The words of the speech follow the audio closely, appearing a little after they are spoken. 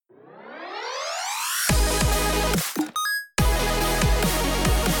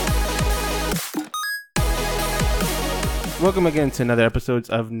Welcome again to another episode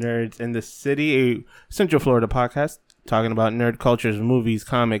of Nerds in the City, a Central Florida podcast talking about nerd cultures, movies,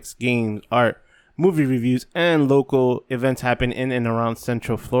 comics, games, art, movie reviews, and local events happen in and around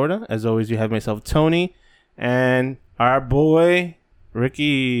Central Florida. As always, you have myself, Tony, and our boy,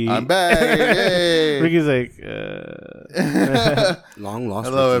 Ricky. I'm back. Yay. Ricky's like, Long lost.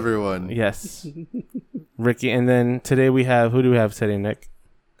 Hello, Ricky. everyone. yes. Ricky. And then today we have, who do we have today, Nick?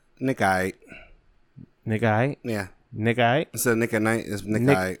 Nick I. Nick I. Yeah. Nick I. Instead of Nick at night, it's Nick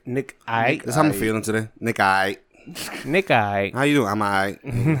I. Nick I. That's how I'm feeling today. Nick I. Nick I. How you doing? I'm I.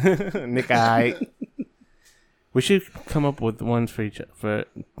 Nick I. We should come up with ones for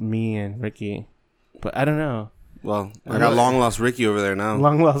me and Ricky, but I don't know. Well, I got long lost Ricky over there now.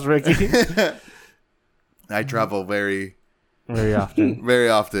 Long lost Ricky. I travel very, Very often. very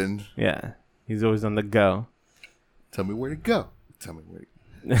often. Yeah, he's always on the go. Tell me where to go. Tell me where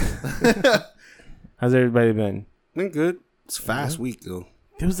to How's everybody been? Been good. It's a fast week though.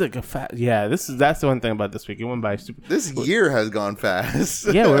 It was like a fat. Yeah, that's the one thing about this week. It went by super. This year has gone fast.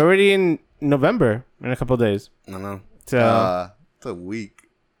 Yeah, we're already in November in a couple of days. I know. So It's a week.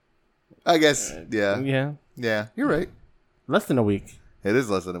 I guess, yeah. yeah, You're right. less than a week. It is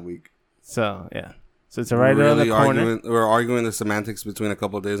less than a week. So yeah, so it's right around the corner. We're arguing the semantics between a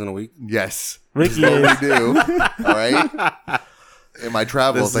couple of days and a week. Yes. Ricky That's what is. we do. All right? In my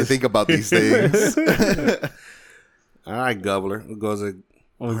travels, I think about these things. All right, Gobbler. What goes like?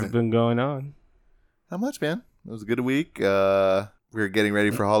 What's been going on? Not much, man. It was a good week. We're getting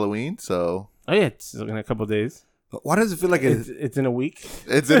ready for Halloween, so Oh yeah, it's in a couple of days. Why does it feel like It's in a week.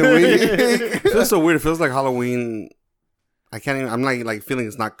 it's in a week. It feels so weird. It feels like Halloween. I can't even. I'm like feeling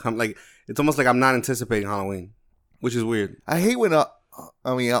it's not come. Like it's almost like I'm not anticipating Halloween, which is weird. I hate when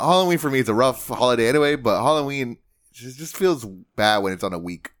Halloween for me is a rough holiday anyway, but Halloween just feels bad when it's on a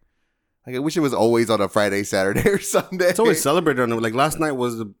week. Like I wish it was always on a Friday, Saturday, or Sunday. It's always celebrated on it. Like last night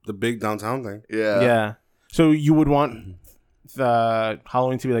was the big downtown thing. yeah. So you would want the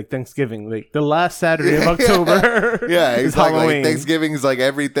Halloween to be like Thanksgiving, like the last Saturday of October. Yeah, is exactly. Halloween. Thanksgiving is like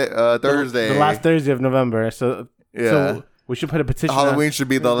every Thursday. The last Thursday of November. So Yeah. we should put a petition. Halloween should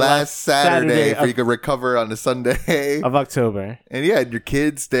be the last Saturday for of- you can recover on the Sunday. of October. And yeah, your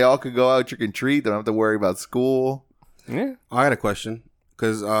kids, they all could go out trick and treat. They don't have to worry about school. Yeah. I got a question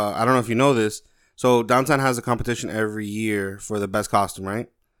because I don't know if you know this. So downtown has a competition every year for the best costume, right?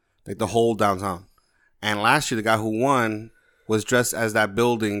 Like the whole downtown. And last year, the guy who won was dressed as that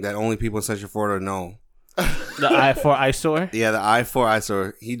building that only people in Central Florida know. The I-4 eyesore. Yeah, the I-4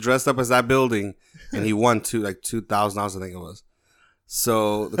 eyesore. He dressed up as that building, and he won $2,000, I think it was.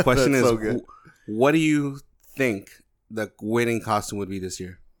 So the question is, That's so good. what do you think the winning costume would be this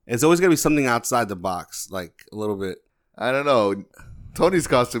year? It's always gonna be something outside the box, like a little bit. I don't know. Tony's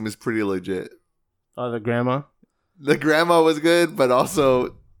costume is pretty legit. Oh, the grandma. The grandma was good, but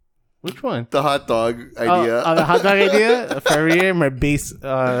also Which one? the hot dog idea. Oh, the hot dog idea for every year. My base.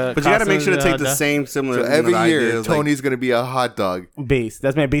 But you gotta make sure to take the same similar. So every the year, ideas, Tony's going to be a hot dog. base.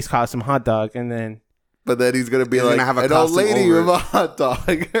 That's my base costume, hot dog, and then But then he's going to be He's like gonna have a an old costume lady over with a hot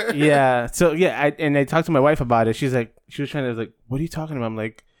dog. yeah. So yeah, I talked to my wife about it. She's like, she was trying to like, what are you talking about? I'm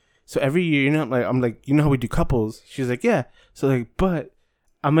like, so every year, I'm like, you know how we do couples? She's like, yeah. So like, but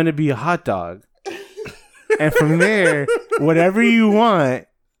I'm gonna be a hot dog, and from there, whatever you want,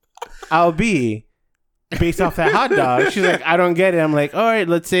 I'll be based off that hot dog. She's like, I don't get it. I'm like, all right,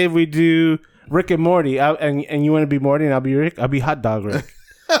 let's say if we do Rick and Morty, and you want to be Morty, and I'll be Rick. I'll be hot dog Rick.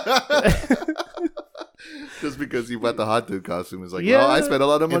 Just because you bought the hot dog costume is like, Yeah. well, I spent a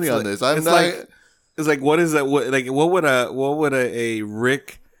lot of money It's on like- this. I'm it's not. like- It's like, what is that? What would a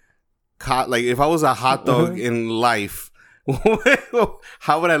Rick, like if I was a hot dog in life,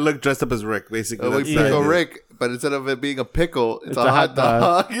 how would I look dressed up as Rick? Basically, like That's the Pickle idea. Rick, but instead of it being a pickle, it's a hot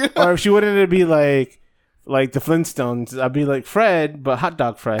dog. Or if she wanted to be like the Flintstones, I'd be like Fred, but hot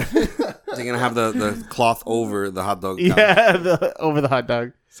dog Fred. You're gonna have the cloth over the hot dog. Yeah, over the hot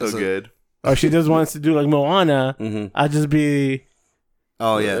dog. so good. Or she just wants to do like Moana. Mm-hmm. I'll just be.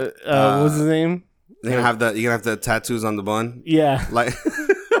 Oh yeah. What's his name? You're gonna have the tattoos on the bun. Yeah, Like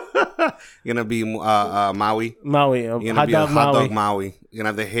you're gonna be Maui. Maui. You're gonna Hot be a dog hot Maui. dog Maui. You're gonna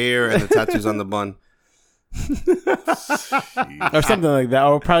have the hair and the tattoos on the bun. Or something like that.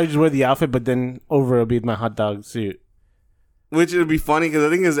 Or probably just wear the outfit, but then over it'll be my hot dog suit. Which would be funny because the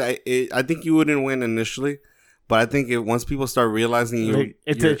thing is, I think you wouldn't win initially, but I think once people start realizing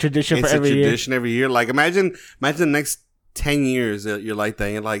It's a tradition for it's every a year. tradition every year. Like imagine the next 10 years that you're like that,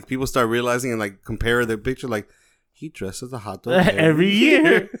 and like people start realizing and like compare their picture, like he dresses a hot dog every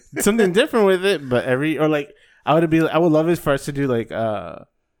year. Something different with it, but I would love it for us to do like the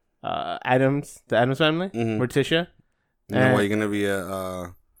Addams Family, Mhm. Morticia. You know what? You're gonna be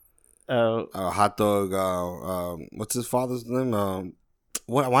a uh, hot dog. What's his father's name?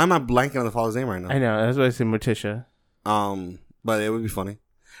 Why am I blanking on the father's name right now? I know. That's why I said Morticia. But it would be funny.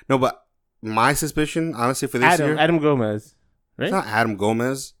 No, but my suspicion, honestly, for this year, Adam Gomez, right? it's not Adam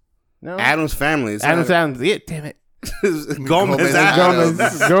Gomez. No, Adam's family. It's Adam sounds. Yeah, damn it. Gomez.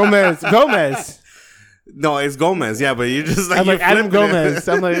 Gomez. No, it's Gomez. Yeah, but you just like I'm like Adam flipping it. Gomez.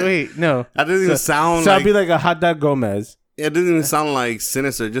 I'm like, wait, no. That doesn't even sound. So like, I'll be like a hot dog Gomez. it doesn't even sound like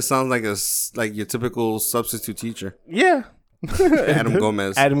sinister. It just sounds like like your typical substitute teacher. Yeah. Adam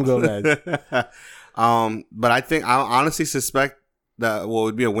Gomez. Adam Gomez. But I think I honestly suspect that what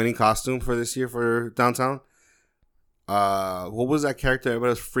would be a winning costume for this year for downtown. What was that character everybody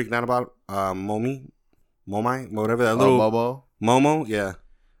was freaking out about? Momai, whatever that little Momo. Yeah,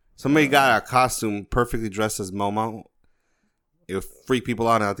 somebody got a costume perfectly dressed as Momo. It would freak people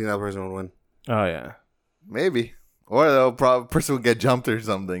out, and I think that person would win. Oh yeah, maybe, or the person would get jumped or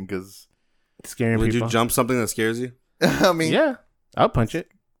something. Because scaring would people. you jump something that scares you? I mean, Yeah, I'll punch it.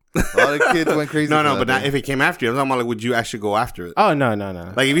 a lot of kids went crazy. No, but not if it came after you. I'm talking about like, would you actually go after it? Oh no.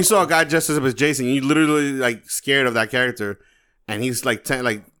 Like if you saw a guy dressed up as Jason, you literally like scared of that character, and he's like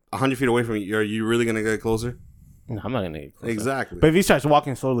 100 feet away from you. Are you really gonna get closer? No, I'm not gonna get closer. Exactly. But if he starts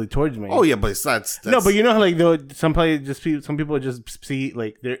walking slowly towards me, Oh yeah, but that's no. But you know how like some people just see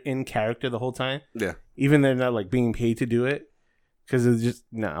like they're in character the whole time. yeah. Even they're not like being paid to do it because it's just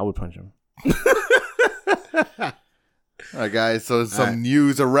I would punch him. All right, guys. So some right.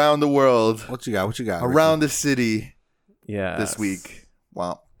 news around the world, What you got? around the city Yeah, this week.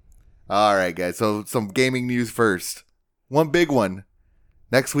 Wow. All right, guys. So some gaming news first. One big one.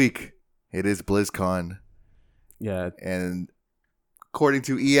 Next week, it is BlizzCon. Yeah, And according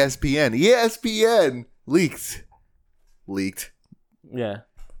to ESPN leaked. yeah.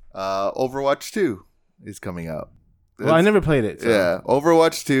 Overwatch 2 is coming out. Well, I never played it. So. Yeah,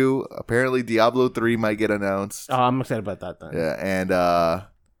 Overwatch 2. Apparently, Diablo 3 might get announced. Oh, I'm excited about that then. Yeah, and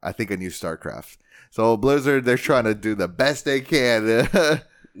I think a new StarCraft. So Blizzard, they're trying to do the best they can. They're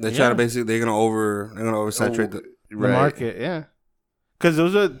trying to basically they're gonna oversaturate the The market, yeah. Because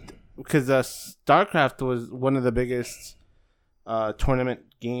StarCraft was one of the biggest tournament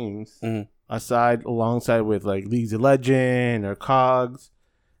games alongside with like Leagues of Legends or COGs,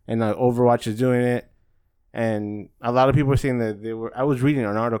 and Overwatch is doing it. And a lot of people were saying that I was reading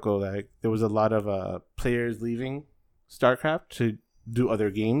an article that there was a lot of players leaving StarCraft to do other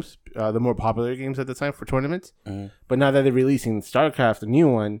games, the more popular games at the time for tournaments. But now that they're releasing StarCraft, the new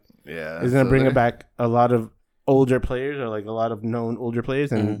one, is going to bring back a lot of older players, or like a lot of known older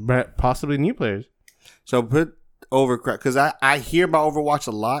players, and possibly new players. So put Overcraft, because I hear about Overwatch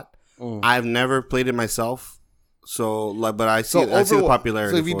a lot. I've never played it myself. So, but I see the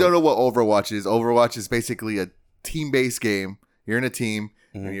popularity. So if you don't know what Overwatch is basically a team-based game. You're in a team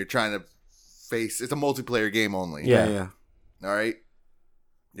and you're trying to face. It's a multiplayer game only. Yeah. All right.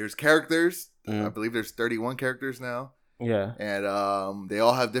 There's characters. I believe there's 31 characters now. Yeah. And they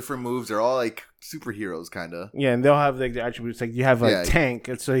all have different moves. They're all like superheroes, kind of. Yeah, and they'll have like the attributes. Like you have a tank,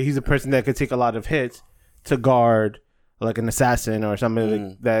 and so he's a person that could take a lot of hits to guard, like an assassin or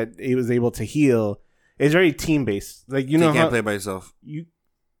somebody that he was able to heal. It's very team based. Like you can't play by yourself. You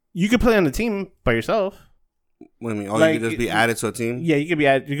could play on the team by yourself. What do you mean? Like, you could just be added to a team? Yeah,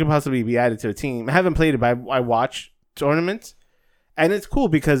 you could possibly be added to a team. I haven't played it, but I watch tournaments, and it's cool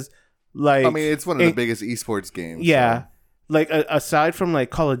because like it's one of the biggest esports games. Yeah, so. Like aside from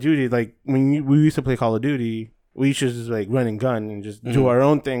like Call of Duty, like when we used to play Call of Duty, we used to just like run and gun and just do our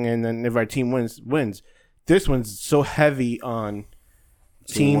own thing, and then if our team wins. This one's so heavy on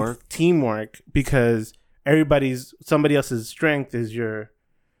teamwork because somebody else's strength is your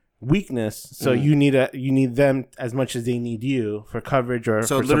weakness, so you need them as much as they need you for coverage or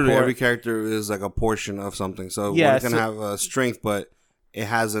so for literally support. Every character is like a portion of something. So yeah, one can have a strength, but it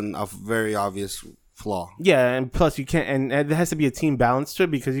has a very obvious flaw. Yeah, and plus you can't, and there has to be a team balance to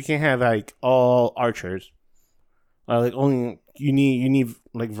it because you can't have like all archers. Like only you need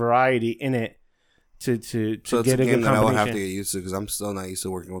like variety in it to so get it's a game good that I will combination. have to get used to because I'm still not used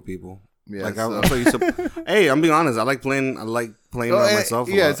to working with people. Yeah, like I'm so used to. Hey, I'm being honest. I like playing by myself.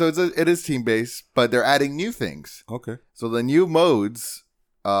 So it is team based, but they're adding new things. Okay. So the new modes,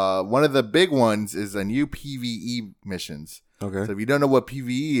 one of the big ones is a new PvE missions. Okay. So if you don't know what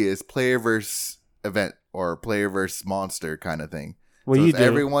PvE is, player versus event or player versus monster kind of thing. Well, so you it's do.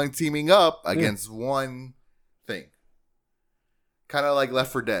 everyone teaming up against one thing, kind of like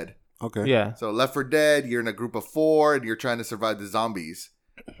Left 4 Dead. Okay. Yeah. So Left 4 Dead, you're in a group of 4 and you're trying to survive the zombies.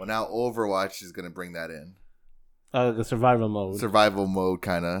 Well, now Overwatch is going to bring that in. The survival mode. Survival mode,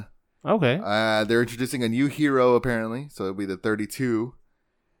 kind of. Okay. They're introducing a new hero apparently, so it'll be the 32.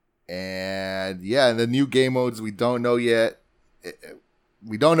 And yeah, the new game modes we don't know yet.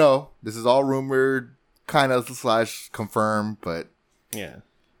 We don't know. This is all rumored, kind of / confirmed, but Yeah.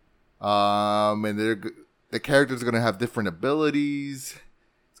 and the characters are gonna have different abilities.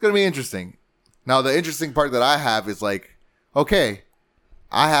 It's gonna be interesting. Now, the interesting part that I have is like, okay,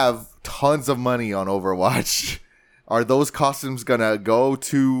 I have tons of money on Overwatch. Are those costumes gonna go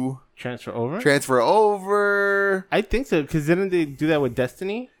to Transfer over? transfer over? I think so, because didn't they do that with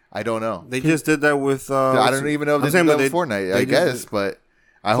Destiny? I don't know. They just did that with. I don't even know if I'm they saying, did but that with Fortnite. I guess, but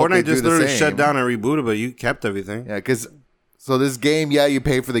I hope they Fortnite do just the literally same. shut down and rebooted, but you kept everything. Yeah, because so this game, yeah, you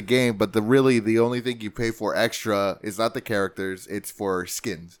pay for the game, but the only thing you pay for extra is not the characters; it's for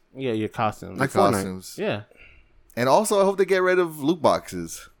skins, Yeah, your costumes. Like Fortnite. costumes. Yeah. And also, I hope they get rid of loot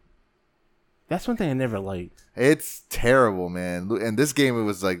boxes. That's one thing I never liked. It's terrible, man. And this game, it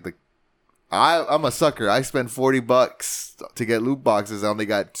was like I'm a sucker. I spent $40 to get loot boxes. I only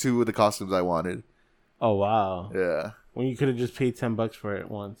got 2 of the costumes I wanted. Oh, wow. Yeah, When you could have just paid $10 for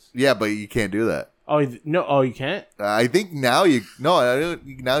it once. yeah, but you can't do that. Oh, no. Oh, you can't? I think now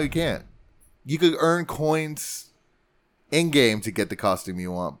now you can't. You could earn coins in game to get the costume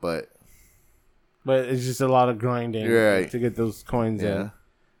you want, but But it's just a lot of grinding Right. to get those coins yeah. in.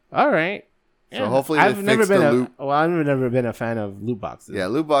 All right. So hopefully they I've never fix been the a loot. well. I've never been a fan of loot boxes. Yeah,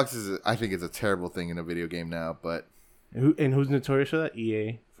 loot boxes, I think, is a terrible thing in a video game now, but Who's notorious for that?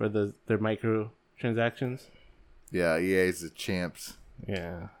 EA for their micro transactions. yeah, EA is the champs.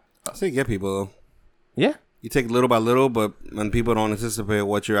 Yeah. I say get people though. Yeah. You take little by little, but when people don't anticipate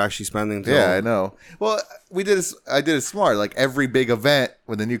what you're actually spending. So Yeah, I know. Well, I did it smart. Like every big event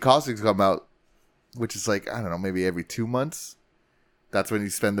when the new costumes come out, which is like, I don't know, maybe every 2 months. That's when you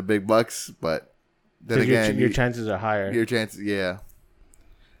spend the big bucks. But then 'Cause again, your chances are higher. your chances, yeah.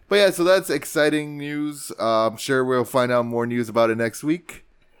 But yeah, so that's exciting news. I'm sure we'll find out more news about it next week.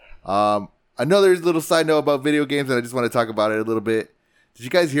 Another little side note about video games, and I just want to talk about it a little bit. Did you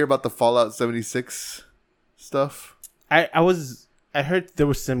guys hear about the Fallout 76 stuff? I heard there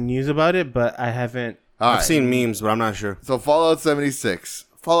was some news about it, but I haven't. All I've right. seen memes, but I'm not sure. So Fallout 76.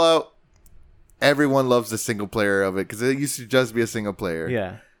 Fallout, everyone loves the single player of it because it used to just be a single player.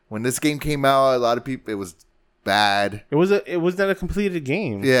 Yeah. When this game came out, a lot of people, it was bad. It was not a completed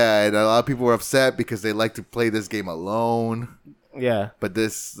game. Yeah, and a lot of people were upset because they like to play this game alone. Yeah. But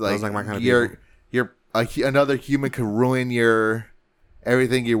this, like, Sounds like my kind of you're another human could ruin your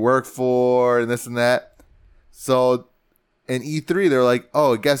everything you work for and this and that. So in E3, they're like,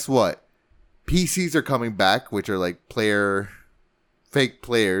 oh, guess what? PCs are coming back, which are like fake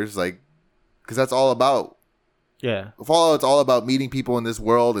players, like, because that's all about. Yeah. Fallout's all about meeting people in this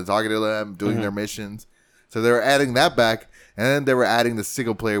world and talking to them, doing their missions. So they were adding that back, and then they were adding the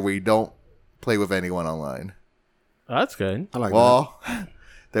single player where you don't play with anyone online. Oh, that's good. I like Well,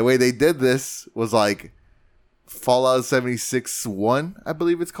 the way they did this was like Fallout 76 1, I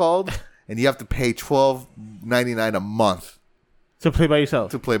believe it's called, and you have to pay $12.99 a month To play by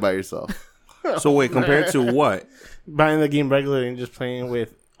yourself. to play by yourself. that. So wait, compared to what? Buying the game regularly and just playing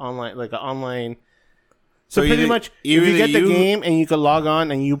with online, like an online. So So pretty either- much, if either you get the you- game and you can log on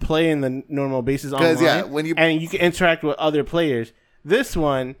and you play in the normal basis online, yeah, when you- and you can interact with other players. This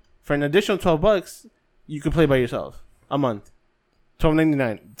one, for an additional $12, you can play by yourself a month.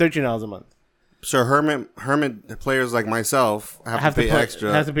 $12.99, $13 a month. So hermit players like myself have to pay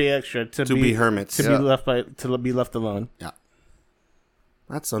extra. Have to pay extra to be hermits. To Yeah. be left alone. Yeah,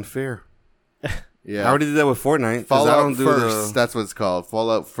 that's unfair. Yeah. I already did that with Fortnite. 'cause I Fallout don't do First, that's what it's called.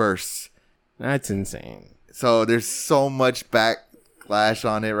 Fallout First. That's insane. So there's so much backlash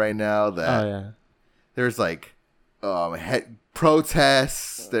on it right now that Oh yeah. there's like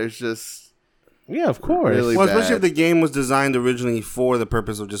protests. There's just Yeah, of course. Really Well, especially bad. if the game was designed originally for the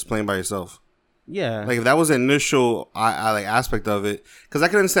purpose of just playing by yourself. Yeah. Like if that was the initial like aspect of it, because I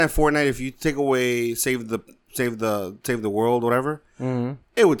can understand Fortnite if you take away save the world, whatever,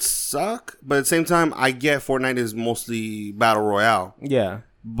 it would suck. But at the same time, I get Fortnite is mostly battle royale. yeah.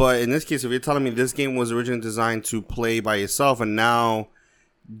 But in this case, if you're telling me this game was originally designed to play by yourself, and now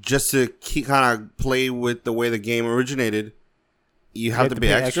just to keep kind of play with the way the game originated, you have to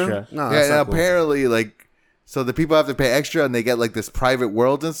pay extra. No, yeah. that's And not cool. apparently, like, so the people have to pay extra, and they get like this private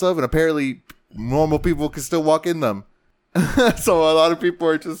world and stuff. And apparently, normal people can still walk in them. So a lot of people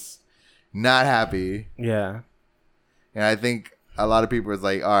are just not happy, Yeah. and I think a lot of people is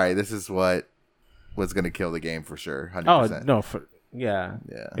like, all right, this is what was going to kill the game for sure. 100%. Oh no. Yeah.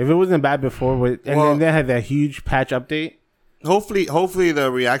 Yeah. If it wasn't bad before, and Well- then they had that huge patch update. Hopefully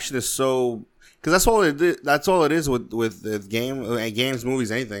the reaction is so because that's all it is with the games, movies,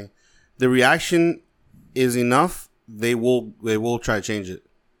 anything. the reaction is enough, they will try to change it.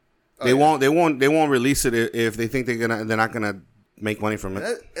 They won't release it if they think they're not gonna make money from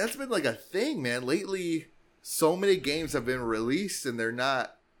it. That's been like a thing, man. Lately, so many games have been released and they're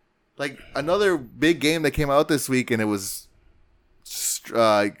not like another big game that came out this week and it was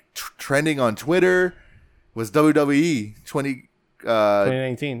trending on Twitter was WWE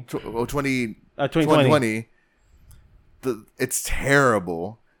 2019. 2020. It's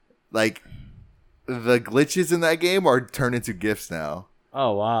terrible. Like the glitches in that game are turned into GIFs now.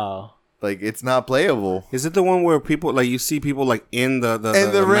 Oh wow! Like it's not playable. Is it the one where people like you see people like in the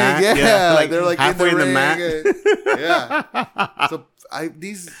ring? mat? Yeah, like they're like halfway in the mat. Yeah. So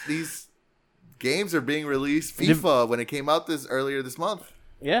these games are being released. FIFA when it came out earlier this month.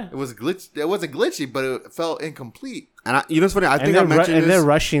 Yeah, it was glitch. It wasn't glitchy, but it felt incomplete. And you know what's funny? I think I mentioned this. And they're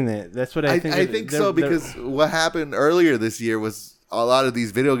rushing it. That's what I think. I think so because what happened earlier this year was a lot of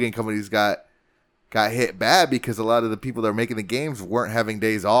these video game companies got hit bad because a lot of the people that are making the games weren't having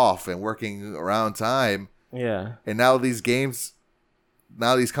days off and working around time. Yeah. And now these companies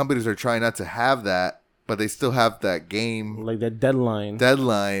are trying not to have that, but they still have that game. Like that deadline.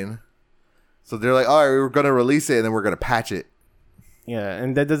 So they're like, all right, we're going to release it and then we're going to patch it. Yeah,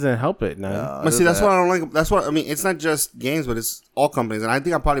 and that doesn't help it. No. But see, that's what I don't like. That's what I mean. It's not just games, but it's all companies. And I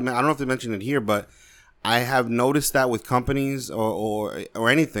think I don't know if they mentioned it here, but I have noticed that with companies or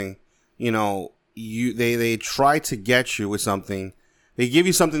anything, you know, they try to get you with something. They give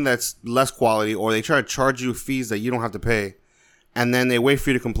you something that's less quality, or they try to charge you fees that you don't have to pay, and then they wait for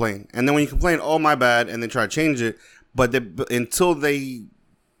you to complain. And then when you complain, oh my bad, and they try to change it, but until you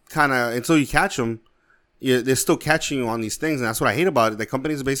catch them, they're still catching you on these things, and that's what I hate about it. The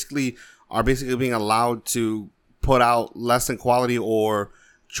companies are basically being allowed to put out less than quality or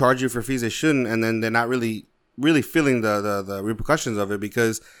charge you for fees they shouldn't, and then they're not really feeling the repercussions of it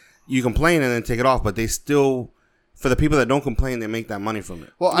because you complain and then take it off, but they still, for the people that don't complain, they make that money from it.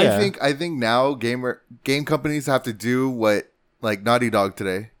 Well, yeah. I think now game companies have to do what like Naughty Dog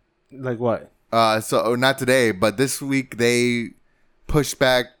today. Like what? Not today, but this week they pushed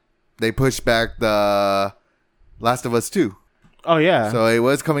back the Last of Us 2. Oh yeah. So it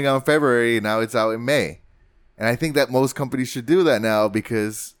was coming out in February, now it's out in May. And I think that most companies should do that now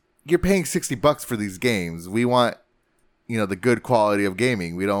because you're paying $60 for these games. We want, the good quality of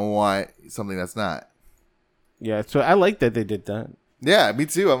gaming. We don't want something that's not. Yeah, so I like that they did that. Yeah, me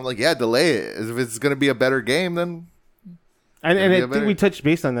too. I'm like, yeah, delay it. If it's going to be a better game, then... And I think we touched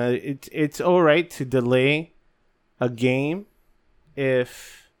base on that. It's all right to delay a game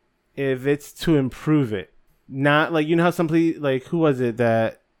if it's to improve it. Not like, how some people, like, who was it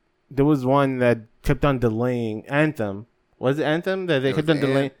that... There was one that kept on delaying Anthem. Was it Anthem that they kept on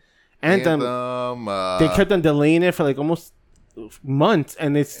delaying? Anthem. They kept on delaying it for like almost months,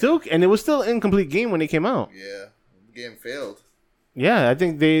 and it was still an incomplete game when it came out. Yeah, the game failed. Yeah, I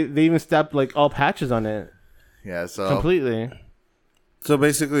think they even stopped like all patches on it. Yeah, so completely. So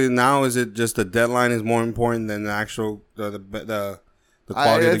basically, now is it just the deadline is more important than the actual the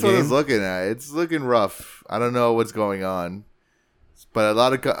quality of the game? That's what I was looking at. It's looking rough. I don't know what's going on, but a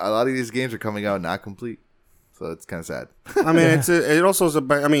lot of these games are coming out not complete. So it's kind of sad. I mean, it also is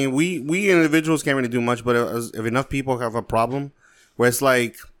about. I mean, we individuals can't really do much, but if enough people have a problem, where it's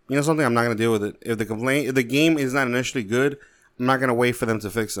like, something, I'm not going to deal with it. If the game is not initially good, I'm not going to wait for them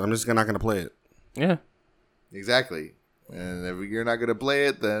to fix it. I'm just not going to play it. Yeah, exactly. And if you're not going to play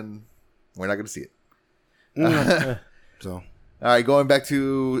it, then we're not going to see it. So, all right, going back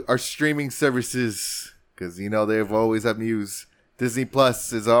to our streaming services because they've always have news. Disney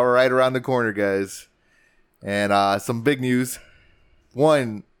Plus is all right around the corner, guys. And some big news.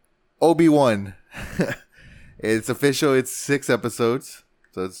 One, Obi-Wan. It's official. It's 6 episodes.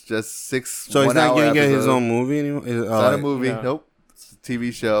 So it's just 6 So he's not going to get his own movie anymore? It's not a movie. No. Nope. It's a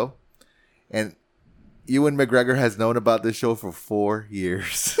TV show. And Ewan McGregor has known about this show for 4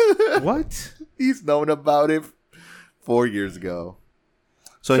 years. What? He's known about it 4 years ago.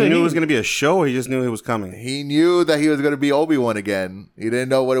 So he knew it was going to be a show, or he just knew it was coming? He knew that he was going to be Obi-Wan again. He didn't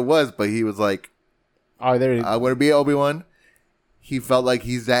know what it was, but he was like, I want to be Obi-Wan. He felt like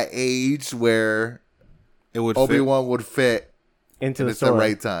he's that age where Obi-Wan would fit into the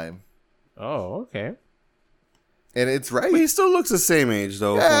right time. Oh, okay. And it's right. But he still looks the same age,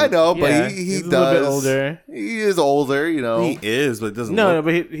 though. Yeah, I know, but he does. A little bit older. He is older, He is, but it doesn't No,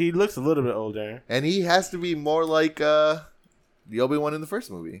 but he looks a little bit older. And he has to be more like the Obi-Wan in the first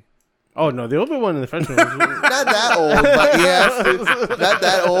movie. Oh no, the Obi-Wan in the first movie. Not that old, but he has to. Not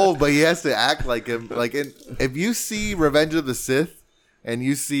that old, but he has to act like him. Like if you see Revenge of the Sith and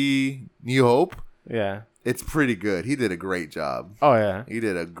you see New Hope, yeah, it's pretty good. He did a great job. Oh yeah. He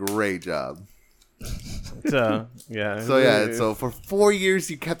did a great job. So yeah. So for 4 years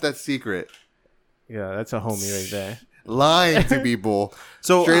he kept that secret, Yeah, that's a homie right there. lying to people,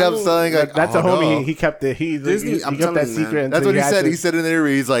 So straight up saying like, That's "Oh, a homie. no." He kept it. He Disney- I'm kept telling that you, man. secret. That's until what he had said. to- He said in the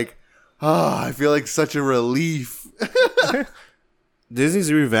interview, he's like, I feel like such a relief.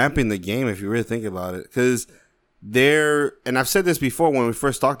 Disney's revamping the game if you really think about it, because they're, and I've said this before when we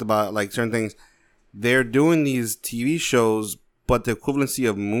first talked about like certain things, they're doing these TV shows, but the equivalency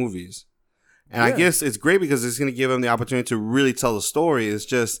of movies. And I guess it's great because it's going to give them the opportunity to really tell the story. It's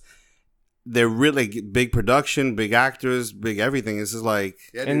just they're really big production, big actors, big everything. It's just like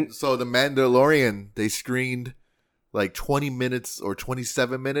Yeah, And- dude. So the Mandalorian, they screened like 20 minutes or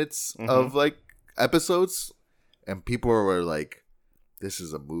 27 minutes of like episodes, and people were like, "This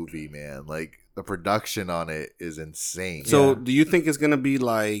is a movie, man! Like the production on it is insane." So, do you think it's gonna be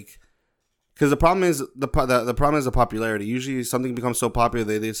like? Because the problem is the problem is the popularity. Usually, something becomes so popular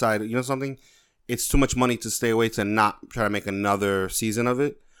they decide, you know, something, it's too much money to stay away to not try to make another season of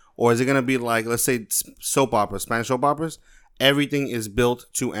it. Or is it gonna be like, let's say, soap operas, Spanish soap operas? Everything is built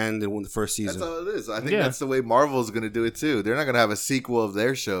to end in the first season. That's all it is. I think Yeah. that's the way Marvel's going to do it too. They're not going to have a sequel of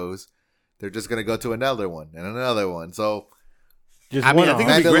their shows. They're just going to go to another one and another one. So Just I mean, I one think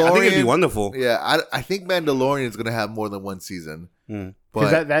off. it'd be great. I think it'd be Mandalorian- wonderful. yeah, I think Mandalorian is going to have more than one season. Mm.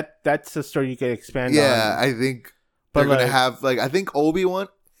 Because But that's a story you can expand yeah, on. I think But they're going to like- have like I think Obi-Wan.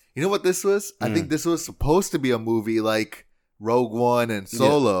 You know what this was? I think this was supposed to be a movie like Rogue One and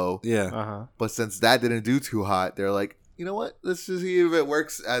Solo. Yeah. Uh-huh. But since that didn't do too hot, they're like, you know what? Let's just see if it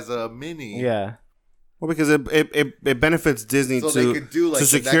works as a mini. Yeah. Well, because it benefits Disney So they to could do like to the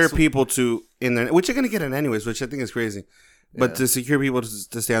secure next- people to in their, which they're gonna get it anyways, which I think is crazy. But Yeah. to secure people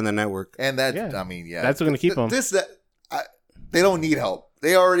to stay on their network. And that, Yeah. I mean, yeah, That's what's gonna keep them. They don't need help.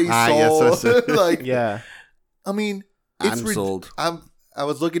 They already yes, sold. that's it. like, Yeah. I mean, it's I'm sold. I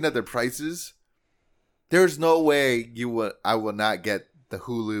was looking at their prices. There's no way I will not get the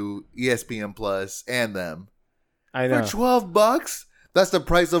Hulu, ESPN Plus, and them I know. for $12. That's the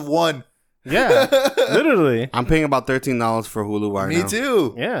price of one. Yeah. Literally. I'm paying about $13 for Hulu right now. Me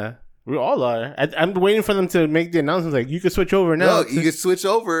too. Yeah. We all are. I'm waiting for them to make the announcement like you can switch over now. No, you can switch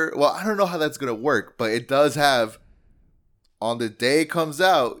over. Well, I don't know how that's gonna work, but it does have. On the day it comes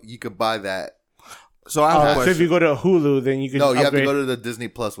out, you could buy that. So I have a So if question. you go to Hulu, then you can No, you have to upgrade. go to the Disney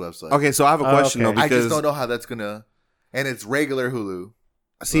Plus website. Okay, so I have a Oh, question okay. though I because just don't know how that's gonna. And it's regular Hulu.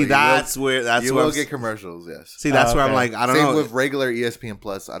 see you that's where that's you where will I'm- get commercials. Yes. see that's where I'm okay. like I don't Same know. with regular ESPN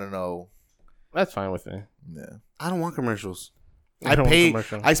Plus. I don't know. That's fine with me. Yeah. I don't want commercials. I I don't want pay.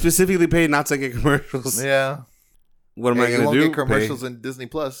 commercial. I specifically paid not to get commercials. Yeah. What am Hey, I you gonna won't do? get commercials Pay? in Disney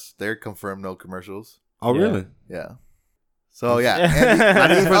Plus. They're confirmed no commercials. Oh Yeah. really? Yeah. So yeah, Are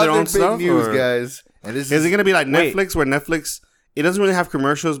they for their own big stuff, news, or- guys. And this Is it gonna be like Wait. Netflix, where Netflix it doesn't really have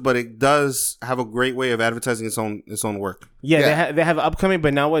commercials, but it does have a great way of advertising its own work. Yeah, Yeah. they have upcoming,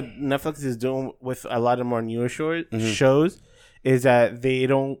 but now what Netflix is doing with a lot of more newer Mm-hmm. shows is that they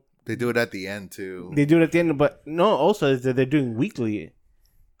don't They do it at the end too. they do it at the end, but no, also is that they're doing weekly.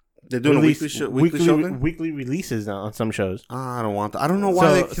 They're doing release- a weekly show thing? weekly releases now on some shows. I don't want that. I don't know why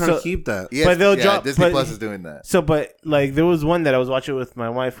So- they trying to so- keep that. Yes, But they'll yeah, drop- Disney but- Plus is doing that. So, but like there was one that I was watching with my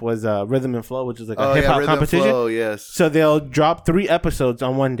wife was Rhythm and Flow, which is like a hip hop Rhythm competition. Flow, yes. So they'll drop 3 episodes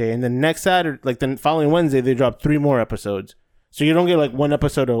on one day, and then next Saturday, like the following Wednesday, they drop 3 more episodes. So you don't get like 1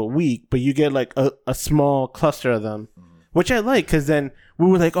 episode a week, but you get like a small cluster of them, which I like because then we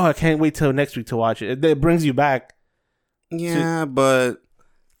were like, oh, I can't wait till next week to watch it. It brings you back. Yeah, but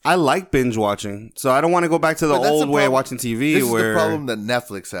I like binge watching, so I don't want to go back to the But that's old the way of problem. watching TV. This where is the problem that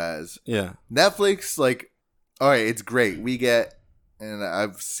Netflix has. yeah, Netflix, like, all right, it's great. We get, and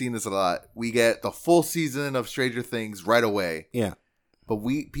I've seen this a lot. We get the full season of Stranger Things right away, yeah. but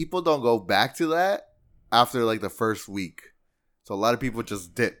people don't go back to that after like the first week. So a lot of people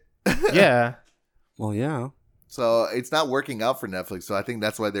just dip. Yeah. Well, yeah. So it's not working out for Netflix. So I think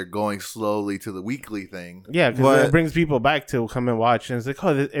that's why they're going slowly to the weekly thing. Yeah, because But- it brings people back to come and watch. And it's like,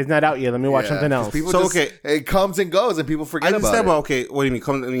 oh, it's not out yet. Let me watch Yeah, something 'cause else. People So, just- okay. it comes and goes, and people I forget about understand, it. but okay, what do you mean?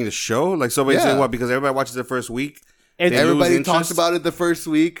 I mean the show? Like so basically Yeah. what? Because everybody watches the first week, It's- they lose Everybody interest? talks about it the first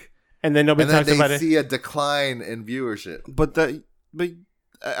week, and then nobody and then talks about they it. see a decline in viewership. but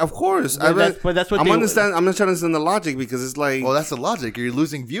of course, But that's what I'm they understand. I'm not trying to understand the logic because it's like Well, that's the logic. You're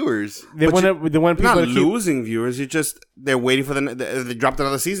losing viewers. They but want people you're not to keep. losing viewers. You're just they're waiting for if they dropped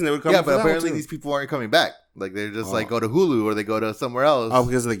another season. They would come. Yeah, for but that one, apparently too. these people aren't coming back. Like they're just like go to Hulu or they go to somewhere else. Oh,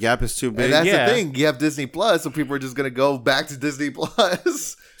 because the gap is too big. and that's Yeah. the thing. You have Disney Plus, so people are just gonna go back to Disney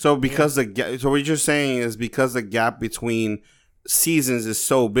Plus. So because so what you're saying is because the gap between seasons is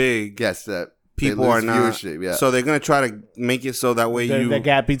so big, Yes, that people lose are not. viewership, yeah. So they're gonna try to make it so that way The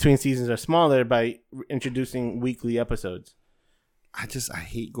gap between seasons are smaller by introducing weekly episodes. I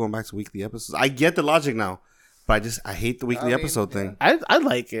hate going back to weekly episodes. I get the logic now, but I hate the weekly episode thing. I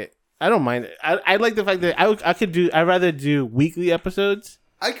like it. I don't mind it. I like the fact that I'd rather do weekly episodes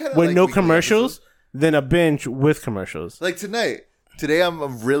I kind of with like no weekly commercials episodes. than a binge with commercials. Like tonight. Today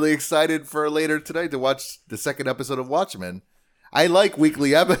I'm really excited for later tonight to watch the second episode of Watchmen. I like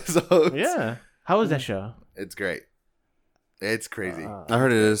weekly episodes. Yeah. How was that show? It's great. It's crazy. I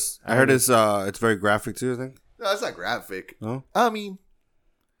heard it is. I heard it's very graphic too. I think. No, it's not graphic. No. I mean,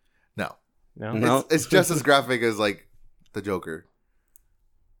 no. No. No. It's just as graphic as like the Joker.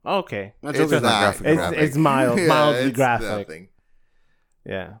 Okay. That It's Joker's not not graphic. graphic. It's mild, Yeah, mildly it's graphic. nothing.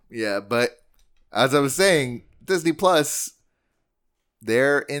 Yeah. Yeah, but as I was saying, Disney Plus,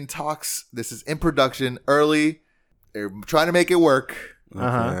 they're in talks. This is in production early. They're trying to make it work.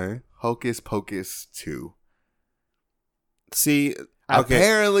 Uh-huh. Okay. Hocus Pocus 2. See. Okay.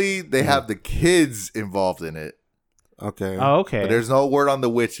 Apparently, they have the kids involved in it. Okay. Oh, okay. But there's no word on the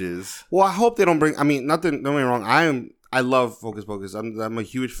witches. Well, I hope they don't bring. I mean, nothing. Don't get me wrong. I love Focus Pocus. I'm a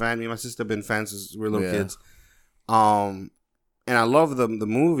huge fan. Me and my sister have been fans since we were little Yeah. kids. And I love the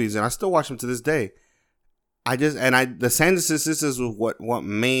movies, and I still watch them to this day. The Sanderson sisters was what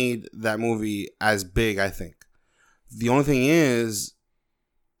made that movie as big. I think. The only thing is,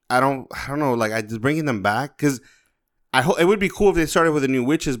 I don't know. Like, I just bringing them back because I hope it would be cool if they started with the new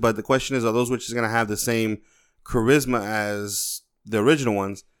witches. But the question is, are those witches gonna have the same charisma as the original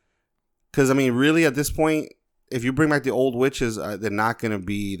ones? Because I mean, really, at this point, if you bring back the old witches, they're not gonna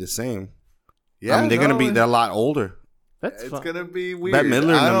be the same. Yeah, I mean, they're a lot older. That's It's fun. gonna be weird. Bette Midler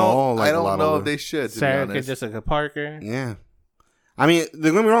and I them don't, all, like, I a don't lot know older. if they should. To Sarah be honest. Jessica Parker. Yeah. I mean, don't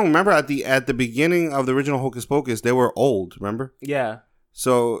get me wrong. Remember at the beginning of the original Hocus Pocus, they were old. Remember? Yeah.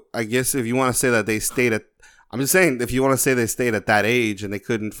 So I guess if you want to say that they stayed at, I'm just saying if you want to say they stayed at that age and they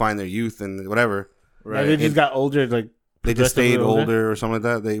couldn't find their youth and whatever, Right. They just got older, like they just progressively stayed older or something like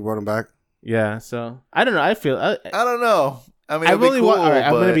that. They brought them back. Yeah. So I don't know. I feel I don't know. I mean, I've it'd be only cool, all right,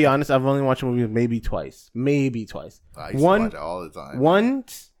 I'm gonna but be honest. I've only watched a movie maybe twice. I used to One- watch it all the time.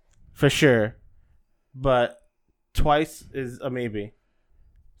 Once for sure, but twice is a maybe.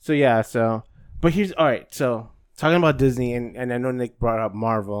 So yeah. So, but here's all right. So talking about Disney, and I know Nick brought up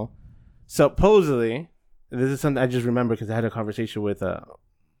Marvel. Supposedly, this is something I just remember because I had a conversation with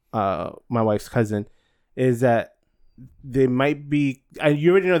my wife's cousin. Is that they might be?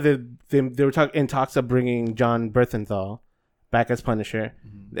 You already know that they were in talks of bringing John Bernthal back as Punisher,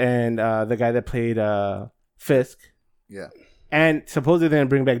 and the guy that played Fisk, Yeah. and supposedly they're gonna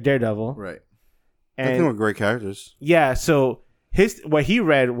bring back Daredevil. Right. I think And we're great characters. yeah, so what he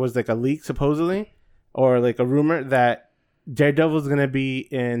read was like a leak supposedly, or like a rumor that Daredevil's gonna be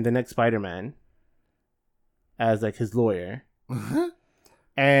in the next Spider-Man as like his lawyer,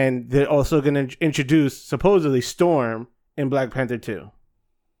 and they're also gonna introduce supposedly Storm in Black Panther 2.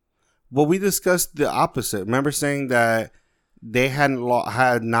 Well, we discussed the opposite. Remember saying that they had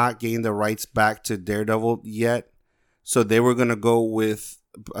not gained the rights back to Daredevil yet, so they were gonna go with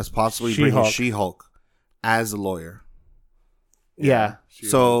as possibly bringing She-Hulk. She-Hulk as a lawyer. Yeah.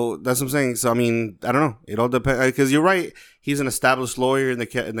 So that's what I'm saying. So I mean, I don't know. It all depends because you're right. He's an established lawyer in the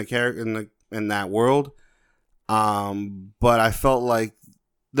character in that world. But I felt like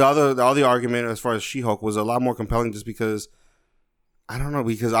the other argument as far as She-Hulk was a lot more compelling just because I don't know,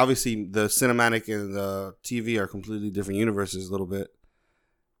 because obviously the cinematic and the TV are completely different universes a little bit.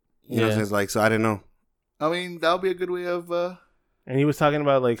 You know what I'm saying? It's like, so I didn't know. I mean, that would be a good way of. And he was talking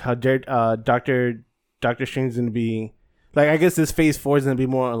about like how Doctor Strange is gonna be like, I guess this Phase 4 is gonna be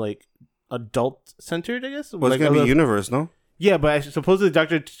more like adult centered. I guess. Well, like it's gonna be universe, no? Yeah, but supposedly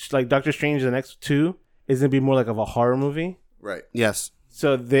Doctor Strange, the next two, is gonna be more like of a horror movie. Right. Yes.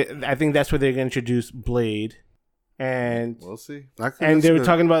 So I think that's where they're gonna introduce Blade, and We'll see. and they were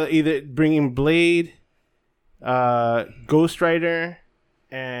talking about either bringing Blade, Ghost Rider,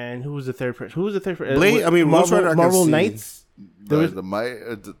 and who was the third person? Who was the third person? Blade. I mean, Ghost Rider I can Marvel see. Knights. There was- The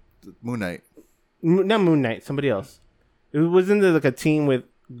Moon Knight. Not Moon Knight. Somebody else. It wasn't there like a team with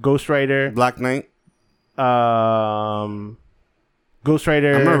Ghost Rider, Black Knight. Ghost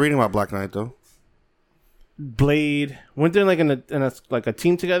Rider. I'm not reading about Black Knight though. Blade. Weren't they like in a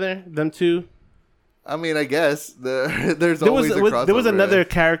team together? Them two. I mean, I guess there's There always was a crossover. there was another right?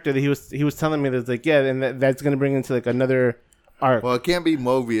 character that he was telling me that's like, yeah, and that's gonna bring into like another arc. Well, it can't be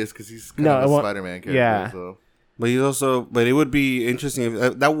Mobius because he's kind No, of it a won't- Spider-Man character. yeah. So. But it would be interesting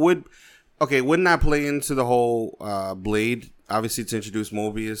if that would. Okay, wouldn't that play into the whole Blade? Obviously, to introduce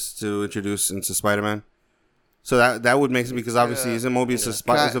Mobius, to introduce into Spider-Man. So that would make sense because obviously isn't Mobius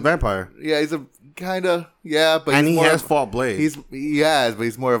is a vampire. Yeah, he's a kind of but And he's he more has of- fought Blade. but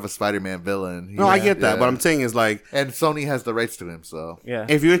he's more of a Spider-Man villain. No, I get that. But I'm saying is like, and Sony has the rights to him, so Yeah.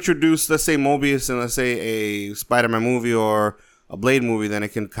 if you introduce, let's say, Mobius in, let's say, a Spider-Man movie or a Blade movie, then it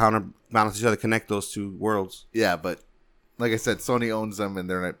can counterbalance each other, connect those two worlds. yeah. But like I said, Sony owns them, and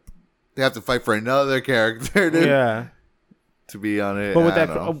they have to fight for another character to be on it. But with I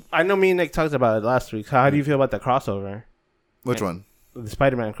that, don't know. I know me and Nick talked about it last week. How do you feel about that crossover? Which one? The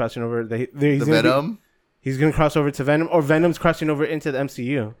Spider-Man crossing over. The Venom. He's going to cross over to Venom, or Venom's crossing over into the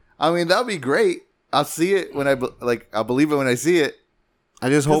MCU. I mean, that'd be great. I'll see it when I'll believe it when I see it. I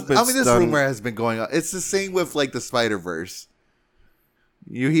just hope it's this done. rumor has been going on. It's the same with like the Spider-Verse.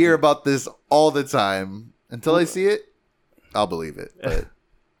 You hear about this all the time. Until I see it, I'll believe it. But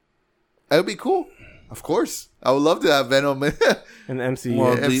it would be cool. Of course. I would love to have Venom in In the MCU.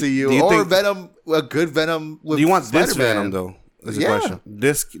 Well, MCU. do you or think- Venom, a good Venom with Do you want Spider-Man. this Venom though? Is the Yeah. question.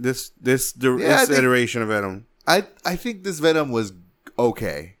 This I think- iteration of Venom. I think this Venom was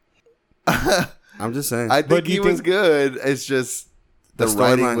okay. I'm just saying. I But think do he you was think- good. It's just the The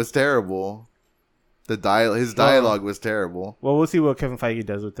writing storyline. was terrible. His dialogue was terrible. Well, we'll see what Kevin Feige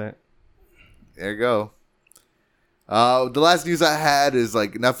does with that. There you go. The last news I had is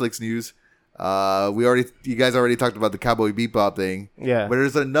like Netflix news. You guys already talked about the Cowboy Bebop thing. Yeah. But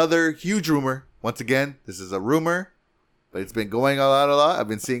there's another huge rumor. Once again, this is a rumor, but it's been going on a lot. I've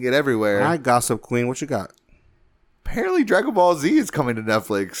been seeing it everywhere. All right, Gossip Queen, what you got? Apparently, Dragon Ball Z is coming to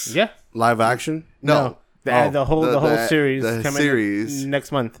Netflix. Yeah. Live action? No. The whole series the coming series.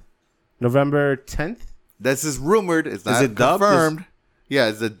 next month. November 10th? This is rumored. It's not it dubbed? confirmed. Yeah,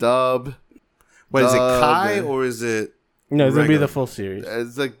 it's a dub. Wait, is it Dub Kai and- or is it? No, it's going to be Regular. the full series.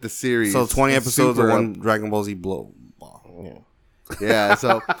 It's like the series. So 20 It's episodes of super one Dragon Ball Z blow. Yeah. Yeah,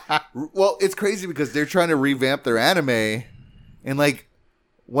 so well, it's crazy because they're trying to revamp their anime, and like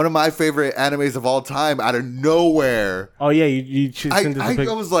one of my favorite animes of all time, out of nowhere, Oh, yeah. You should I send us a pic.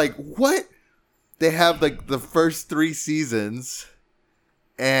 was like, what? They have like the first 3 seasons,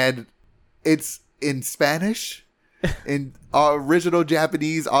 and it's in Spanish, in original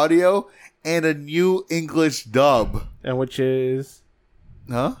Japanese audio, and a new English dub. And which is...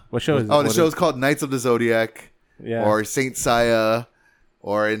 Huh? What show is it? Oh, the What show's called Knights of the Zodiac. Yeah. Or Saint Seiya,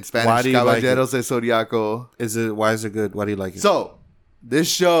 or in Why Spanish, do you like Caballeros de Zodiaco. Why is it good? Why do you like it? So, this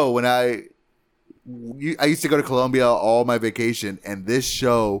show, when I used to go to Colombia all my vacation, and this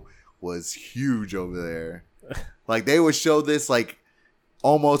show was huge over there. Like, they would show this, like,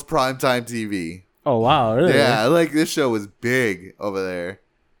 almost primetime TV. Oh, wow. Really? Yeah, like, this show was big over there.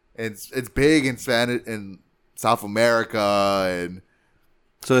 It's big in Spanish, in South America, and...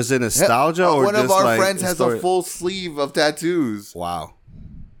 So is it nostalgia or one just of our like friends has story? a full sleeve of tattoos. Wow.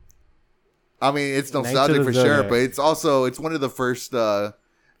 I mean, it's Knights nostalgic of for the sure, Zodiac. but it's one of the first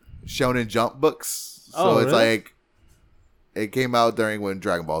Shonen Jump books. So Oh, it's really? like it came out during when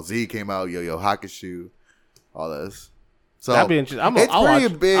Dragon Ball Z came out, Yo Yo Hakusho, all this. So That'd be interesting. it's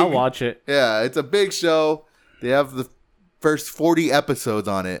pretty big. I'll watch it. Yeah, it's a big show. They have the first 40 episodes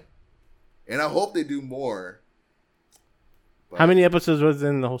on it, and I hope they do more. How many episodes was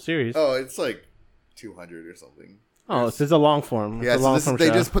in the whole series? Oh, it's like 200 or something. Oh, so it's a long form. It's Yeah, a so long this, form they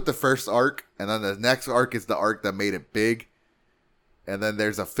show. just put the first arc, and then the next arc is the arc that made it big. And then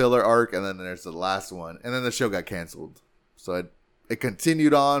there's a filler arc, and then there's the last one. And then the show got canceled. So it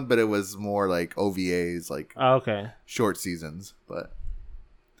continued on, but it was more like OVAs, like Oh, okay. short seasons. But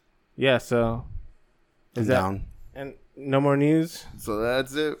Yeah, so... I'm Is that... down. And no more news? so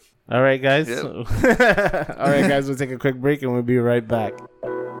that's it. All right, guys. Yep. All right, guys. We'll take a quick break, and we'll be right back.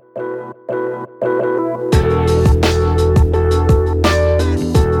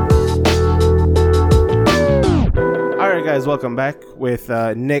 All right, guys. Welcome back with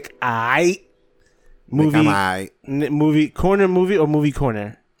Nick I. Movie, Think I'm aight. movie corner movie or movie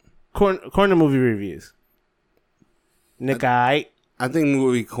corner, corner movie reviews. Nick I. I think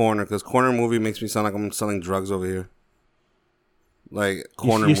movie corner because corner movie makes me sound like I'm selling drugs over here. Like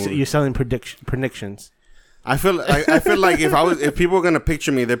corner movie. You're selling predictions. I feel like if people were gonna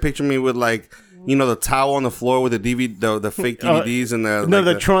picture me, they picture me with like the towel on the floor with the DVD, the fake DVDs and the No,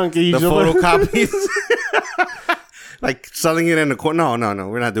 the trunk. the photocopies. Like selling it in the corner. No,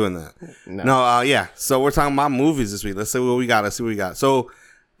 we're not doing that. No, yeah. So we're talking about movies this week. Let's see what we got. So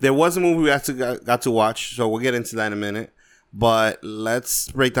there was a movie we actually got to watch. So we'll get into that in a minute. But let's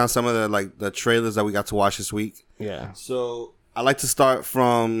break down some of the trailers that we got to watch this week. Yeah. So I like to start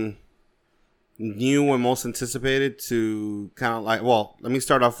from new and most anticipated to kind of like, well, let me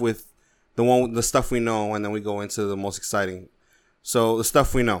start off with the stuff we know, and then we go into the most exciting. So the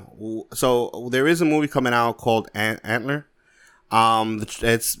stuff we know. So there is a movie coming out called Antler.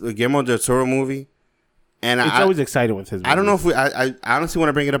 It's a Guillermo del Toro movie, and It's always exciting with his movies. I don't know if I honestly want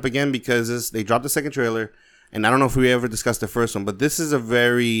to bring it up again because they dropped the second trailer, and I don't know if we ever discussed the first one, but this is a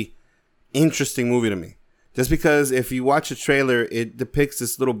very interesting movie to me. Just because if you watch the trailer, it depicts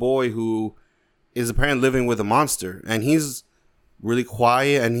this little boy who is apparently living with a monster, and he's really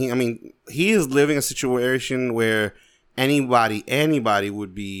quiet, and he is living a situation where anybody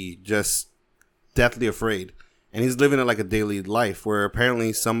would be just deathly afraid, and he's living it like a daily life where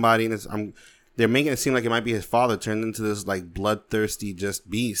apparently somebody they're making it seem like it might be his father turned into this like bloodthirsty just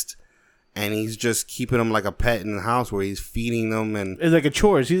beast, and he's just keeping him like a pet in the house where he's feeding them, and it's like a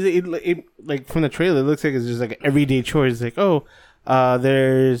chore. Like from the trailer, it looks like it's just like an everyday chore. It's like,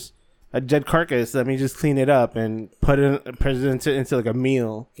 there's a dead carcass. Let me just clean it up and present it into like a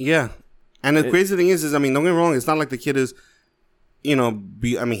meal. Yeah. And the crazy thing is don't get me wrong, it's not like the kid is,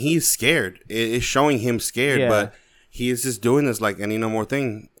 he's scared. It's showing him scared, but he is just doing this like any no more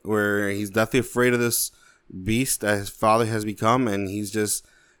thing where he's deathly afraid of this beast that his father has become, and he's just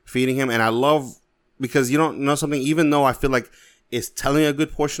feeding him. And I love, because you don't know something, even though I feel like it's telling a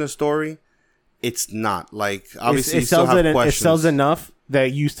good portion of the story, it's not. Like, obviously, you still have questions. It sells enough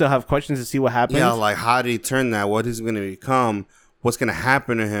that you still have questions to see what happens. Yeah, like, how did he turn that? What is he going to become? What's going to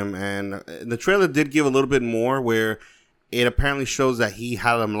happen to him? And the trailer did give a little bit more where it apparently shows that he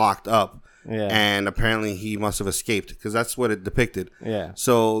had him locked up. Yeah. And apparently he must have escaped because that's what it depicted. Yeah.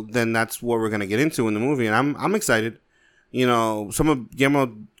 So then that's what we're going to get into in the movie. And I'm excited. Some of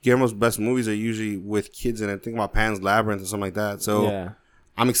Guillermo's best movies are usually with kids in it. Think about Pan's Labyrinth and something like that. So yeah.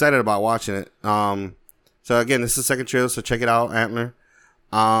 I'm excited about watching it. So again, this is the second trailer, so check it out, Antler.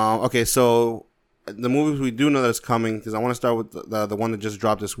 Okay, so the movies we do know that's coming, because I want to start with the one that just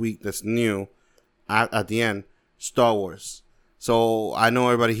dropped this week that's new at the end, Star Wars. So I know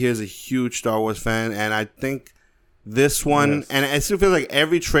everybody here is a huge Star Wars fan, and I think this one, and I still feel like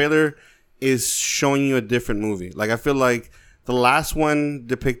every trailer is showing you a different movie. Like, I feel like the last one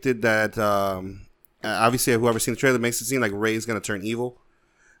depicted that, obviously whoever seen the trailer makes it seem like Rey's going to turn evil.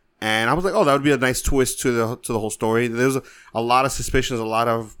 And I was like, oh, that would be a nice twist to the whole story. There's a lot of suspicions, a lot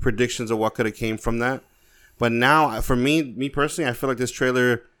of predictions of what could have came from that. But now, for me personally, I feel like this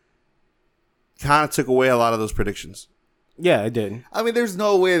trailer kind of took away a lot of those predictions. Yeah, it did. I mean, there's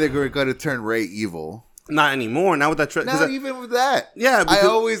no way they're going to turn Rey evil. Not anymore. Not with that trailer. Not even with that. Yeah. I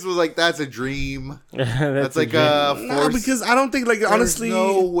always was like, that's a dream. that's like a force. No, because I don't think, like, honestly.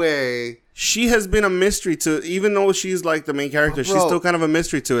 There's no way. She has been a mystery to, even though she's like the main character, she's still kind of a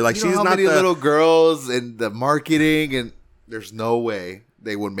mystery to it. Like, you know she's how not many little girls and the marketing, and there's no way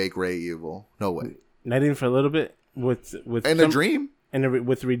they would make Rey evil. No way. Not even for a little bit with a dream and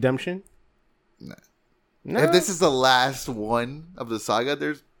with redemption. Nah. No. If this is the last one of the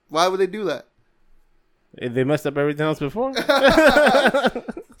saga, why would they do that? They messed up everything else before.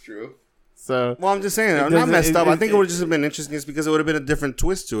 True. So, well, I'm just saying, I'm not messed up. I think it would just have been interesting because it would have been a different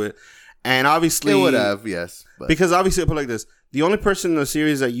twist to it. And obviously, it would have, yes. But. Because obviously, I put it like this: the only person in the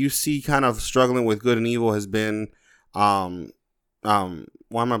series that you see kind of struggling with good and evil has been, why am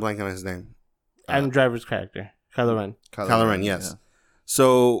I blanking on his name? Adam Driver's character, Kylo Ren. Kylo Ren, yes. Yeah.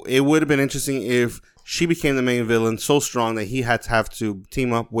 So it would have been interesting if she became the main villain so strong that he had to have to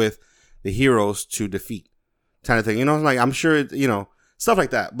team up with the heroes to defeat, kind of thing. Like, I'm sure, stuff like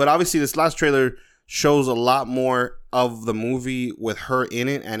that. But obviously, this last trailer shows a lot more of the movie with her in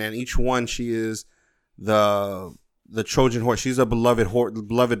it, and in each one, she is the Trojan horse. She's a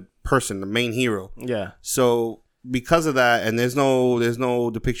beloved person, the main hero. Yeah. So because of that, and there's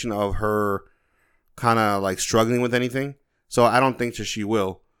no depiction of her kind of like struggling with anything. So I don't think that she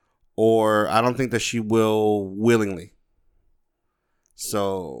will, or I don't think that she will willingly.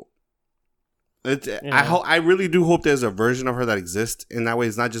 So. I really do hope there's a version of her that exists in that way.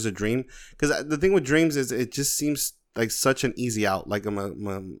 It's not just a dream, because the thing with dreams is it just seems like such an easy out, like a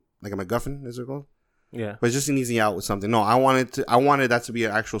MacGuffin, is it called? Yeah, but it's just an easy out with something. No, I wanted that to be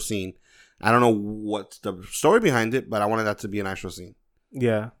an actual scene. I don't know what's the story behind it, but I wanted that to be an actual scene.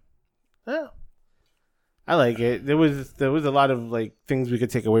 Yeah, I like it. There was a lot of like things we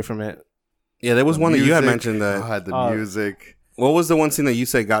could take away from it. Yeah, there was one that you had mentioned that had the music. What was the one scene that you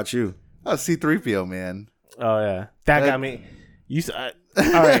said got you? Oh, C-3PO, man. Oh, yeah. That got me. All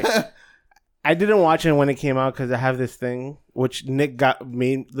right. I didn't watch it when it came out because I have this thing, which Nick got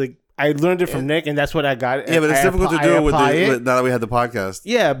me. Like, I learned it from Nick, and that's what I got. Yeah, but it's difficult to do it now that we had the podcast.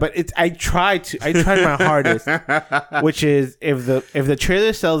 Yeah, but I tried my hardest, which is if the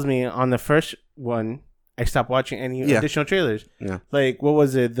trailer sells me on the first one, I stopped watching any Yeah. additional trailers. Yeah. Like, what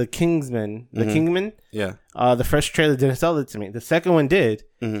was it? The Kingsman. The Mhm. Kingman? Yeah. The first trailer didn't sell it to me. The second one did.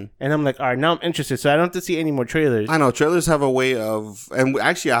 Mm-hmm. And I'm like, all right, now I'm interested. So I don't have to see any more trailers. I know trailers have a way of, and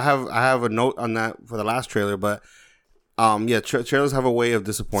actually, I have a note on that for the last trailer, but trailers have a way of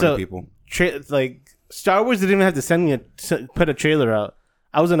disappointing people. Like, Star Wars didn't even have to put a trailer out.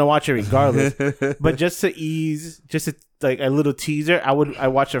 I was gonna watch it regardless. But just like a little teaser, I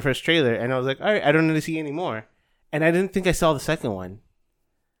watched the first trailer and I was like, all right, I don't need to see any more. And I didn't think I saw the second one.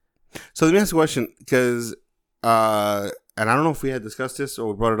 So let me ask you a question, because and I don't know if we had discussed this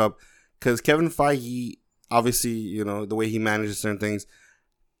or we brought it up, because Kevin Feige, obviously, you know, the way he manages certain things,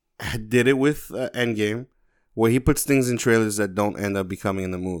 did it with Endgame, where he puts things in trailers that don't end up becoming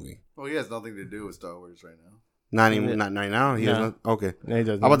in the movie. Well, he has nothing to do with Star Wars right now. Not even, not right now. He has not. Okay, No, he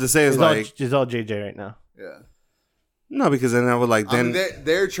doesn't. I'm about to say it's like all JJ right now. Yeah. no, because then I would like then. I mean,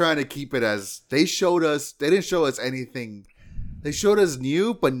 they're trying to keep it as they showed us. They didn't show us anything. They showed us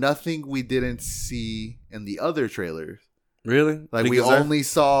new, but nothing we didn't see in the other trailers. Really? Like Because we only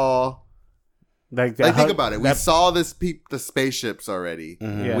saw. Like think about it. We saw the spaceships already.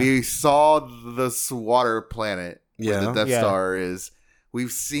 Mhm. Yeah. We saw this water planet where the Yeah. Death Yeah. Star is.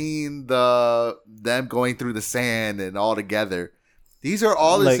 We've seen them going through the sand and all together. These are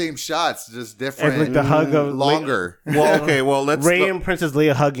all the Like- same shots, just different, like the hug of longer. Well, okay. Well, let's. Ray and Princess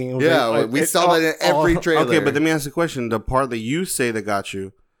Leia hugging. It was Yeah, like, we it's saw that in every trailer. Okay, but let me ask you a question. The part that you say that got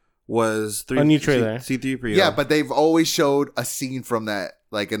you was A new trailer. C-3PO. Yeah, but they've always showed a scene from that.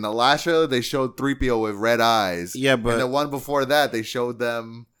 Like in the last trailer, they showed 3PO with red eyes. Yeah, but- and the one before that, they showed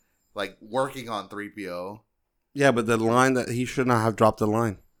them like working on 3PO. yeah, but the line that he should not have dropped the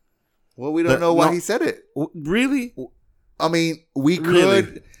line. Well, we don't know why he said it. Really? I mean, we could.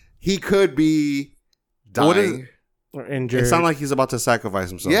 Really? He could be What is- dying. or injured. It sounds like he's about to sacrifice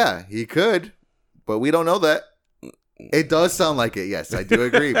himself. Yeah, he could, but we don't know that. It does sound like it. Yes, I do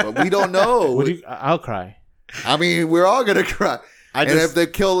agree, but we don't know. I'll cry. I mean, we're all gonna cry. And if they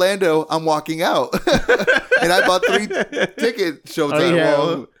kill Lando, I'm walking out. And I bought 3 tickets. Showtime. yeah.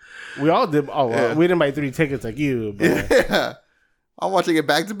 Well, We all did. Oh, well, Yeah. we didn't buy 3 tickets like you. But yeah, I'm watching it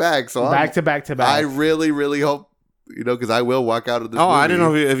back to back. So back to back to back. I really, really hope because I will walk out of this. Oh, movie. I didn't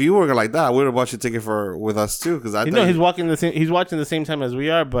know if you were like that. I would have bought your ticket with us too. Because I You thought know, he's watching the same time as we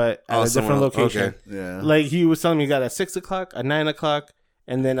are, but at a someone different else. location. Okay. Yeah. Like he was telling me, he got at 6 o'clock, at 9 o'clock,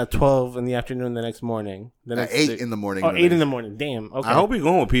 and then at 12 in the afternoon the next morning. The At next 8 day. in the morning. Oh, 8 in the morning. Damn. Okay. I hope you're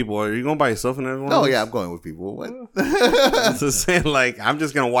going with people. Are you going by yourself and everyone? No, else? yeah, I'm going with people. What? Just saying, like, I'm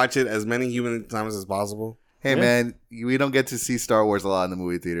just gonna watch it as many human times as possible. Hey, man, we don't get to see Star Wars a lot in the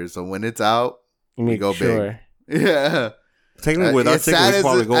movie theater, so when it's out, You make go sure. big. Yeah. Technically, with our As ticket, sad we as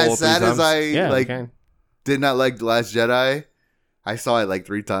probably go all 3 sad times. as I Yeah, like, okay. did not like The Last Jedi, I saw it like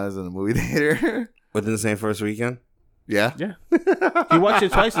 3 times in the movie theater. Within the same first weekend. Yeah. Yeah. He watched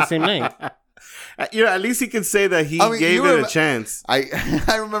it twice the same night. At least he can say that he I mean, gave you it rem- a chance. I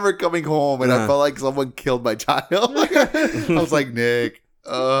remember coming home and I Uh-huh. felt like someone killed my child. I was like, Nick,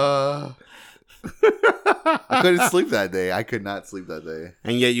 I couldn't sleep that day. I could not sleep that day.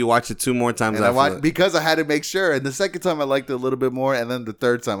 And yet you watch it 2 more times And I after watched that. because I had to make sure. And the second time I liked it a little bit more, and then the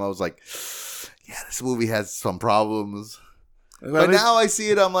third time I was like, yeah, this movie has some problems. But now I see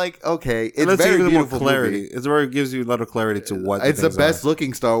it, I'm like, okay, it's let's very give it more beautiful clarity. movie. It's where it gives you a lot of clarity to what It's the things best are.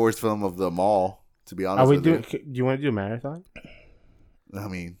 looking Star Wars film of them all, to be honest Are we with doing? Do you want to do a marathon? you. I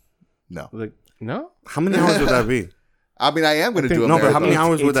mean, no. Like no. How many hours would that be? I mean, I am going to do a No, but how marathon. many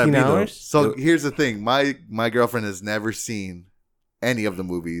hours would that 18 be, though? hours? So here's the thing. My girlfriend has never seen any of the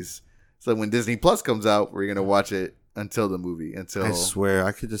movies. So when Disney Plus comes out, we're going to watch it until the movie. Until I swear,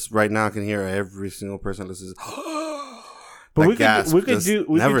 I could just right now. I can hear every single person listens. But That we gasp, could just do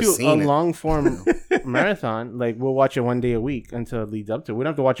never a seen it. long form marathon. Like we'll watch it one day a week until it leads up to. We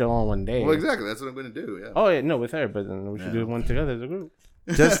don't have to watch it all in one day. Well, exactly. That's what I'm going to do. Yeah. Oh yeah, no, with her, but then we should do one together as a group.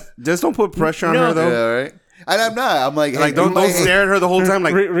 Just don't put pressure on No. her though. Yeah, right. And I'm not. I'm like, Like hey, don't hey, stare at her the whole time.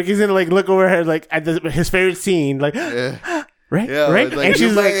 Like Ricky's gonna like look over her like at his favorite scene, like Yeah. right, Yeah, right, it's like, and you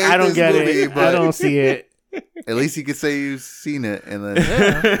she's might like, hate I don't this get movie, it, I but- don't see it. At least you could say you've seen it, and then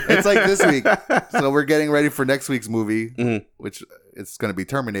it's like this week. So we're getting ready for next week's movie, Mhm. which it's going to be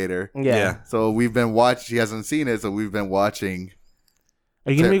Terminator. Yeah. So we've been she hasn't seen it, so we've been watching.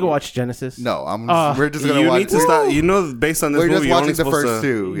 Are you gonna go watch Genesis? No, Oh. we're just going you watch. need to stop. You know, based on this We're movie, just you're only watching the supposed first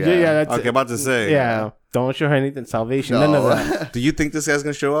to. 2. Yeah, yeah, that's Okay, it. about to say. Yeah, don't show her anything. Salvation, No. none of that. Do you think this guy's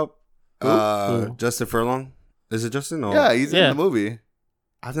gonna show up? Who? Justin Furlong. Is it Justin? No. Yeah, he's Yeah. in the movie.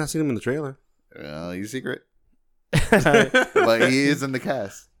 I've not seen him in the trailer. He's secret, but he is in the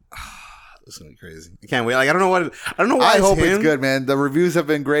cast. This is gonna be crazy. I can't wait. Like I don't know why. I hope him. it's good, man. The reviews have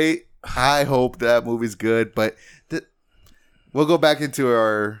been great. I hope that movie's good, but we'll go back into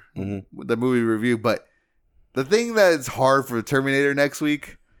the movie review. But the thing that is hard for Terminator next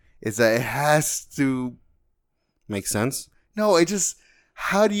week is that it has to make sense. No, it just,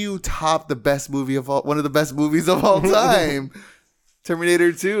 how do you top the best movie of all, one of the best movies of all time?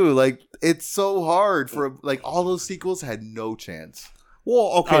 Terminator 2. Like, it's so hard for, like, all those sequels had no chance.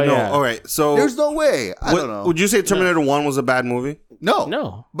 Well, okay, all right. So there's no way. I don't know. Would you say Terminator 1 was a bad movie?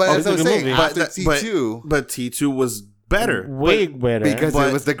 No. But as I was saying, after T2. But T2 was better. Way better. Because it was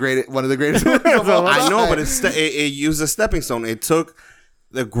one of the greatest movies of all time. I know, but it used a stepping stone. It took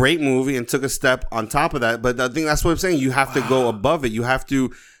the great movie and took a step on top of that. But I think that's what I'm saying. You have to go above it. You have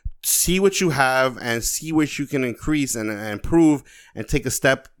to see what you have and see what you can increase and improve and take a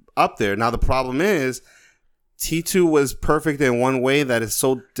step up there. Now, the problem is T2 was perfect in one way that is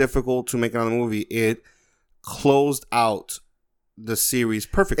so difficult to make another movie. It closed out the series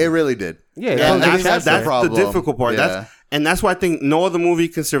perfectly. It really did. Yeah, that's the problem. The difficult part. Yeah. That's why I think no other movie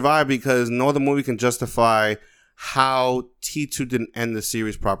can survive, because no other movie can justify how T2 didn't end the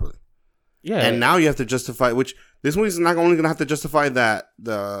series properly. Yeah. And now you have to justify, which this movie's not only going to have to justify that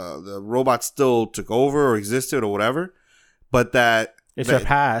the robot still took over or existed or whatever, but that it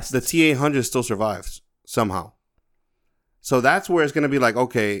surpassed. The T-800 still survives somehow. So that's where it's going to be like,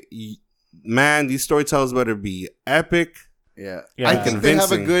 okay, man, these storytellers better be epic. Yeah. Yeah. I think they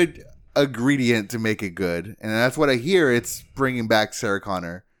have a good ingredient to make it good. And that's what I hear. It's bringing back Sarah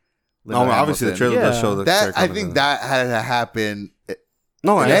Connor. Obviously the trailer does show that. I think that had to happen.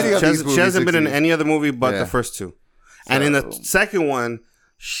 No, she hasn't been in any other movie but the first two. And in the second one,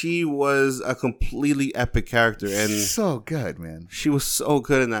 she was a completely epic character. And so good, man. She was so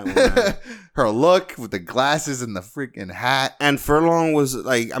good in that one. Her look with the glasses and the freaking hat. And Furlong was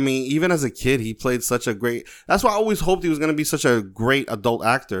like, I mean, even as a kid, he played such a great... That's why I always hoped he was going to be such a great adult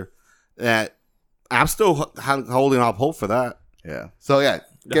actor. That I'm still holding up hope for that. Yeah. So, yeah.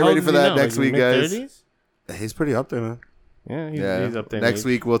 Get ready for that next week, guys. He's pretty up there, man. Yeah, he's up there. Next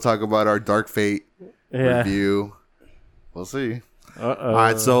week, we'll talk about our Dark Fate review. We'll see. All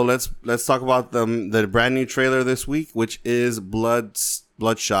right, so let's talk about the brand new trailer this week, which is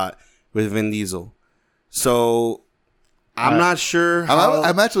Bloodshot with Vin Diesel. So I'm not sure.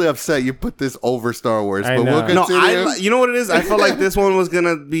 I'm actually upset you put this over Star Wars, but we'll continue. No, you know what it is? I felt like this one was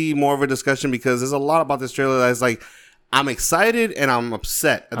gonna be more of a discussion because there's a lot about this trailer that's like, I'm excited and I'm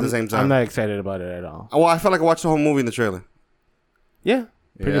upset at the same time. I'm not excited about it at all. Well, I felt like I watched the whole movie in the trailer. Yeah.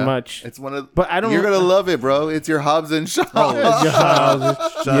 Pretty much. It's one of, but I don't. You're gonna love it, bro. It's your Hobbs and Shaw.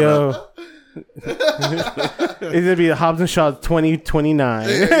 Yo, it's gonna be the Hobbs and Shaw 2029.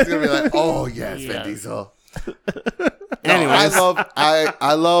 He's gonna be like, oh yes, Vin Diesel. Anyways,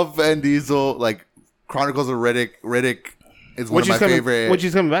 I love Vin Diesel. Like Chronicles of Riddick is one of my favorite. What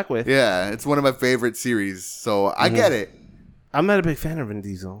she's coming back with? Yeah, it's one of my favorite series. So I get it. I'm not a big fan of Vin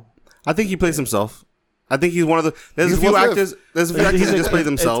Diesel. I think he plays himself. I think he's one of the. There's a few actors that just play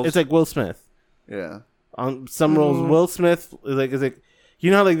themselves. It's like Will Smith. Yeah. On some roles, Will Smith is like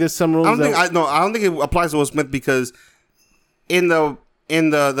you know how like there's some roles. I don't think it applies to Will Smith because in the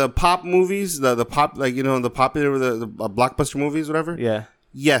pop movies, the pop, like, you know, the popular the blockbuster movies, whatever. Yeah.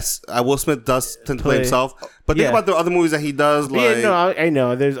 Yes, Will Smith does tend to play himself, but think about the other movies that he does. Like, I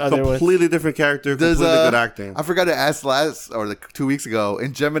know. There's other completely different character, completely good acting. I forgot to ask like 2 weeks ago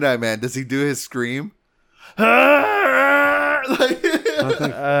in Gemini Man. Does he do his scream?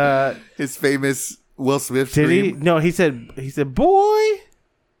 His famous Will Smith scream. Did he? No, he said, "Boy."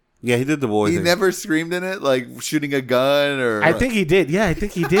 Yeah, he did the boy. He thing. never screamed in it, like shooting a gun or. I think he did. Yeah, I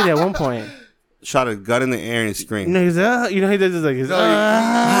think he did at one point. Shot a gun in the air and he screamed. No, he's you know he does this like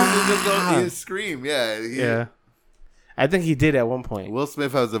he scream. Yeah, yeah. I think he did at one point. Will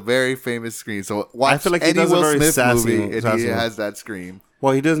Smith has a very famous scream. So watch I feel like any he does Will a very Smith sassy, movie and he has that scream.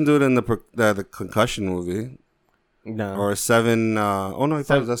 Well, he doesn't do it in the Concussion movie. No. Or Seven. Oh no, he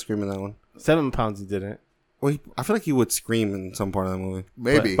probably does scream in that one. 7 Pounds he didn't. Well, I feel like he would scream in some part of that movie.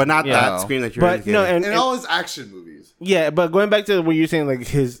 Maybe, but not that scream that you're. But no, and all his action movies. Yeah, but going back to what you're saying, like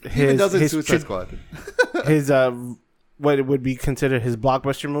his Suicide Squad. his what it would be considered his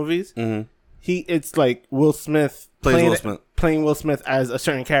blockbuster movies. Mm-hmm. It's like Will Smith playing Will Smith as a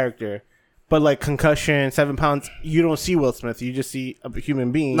certain character. But like Concussion, 7 Pounds, you don't see Will Smith. You just see a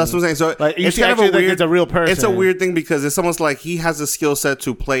human being. That's what I'm saying. So like, it's kind of a weird. Like it's a real person. It's a weird thing because it's almost like he has a skill set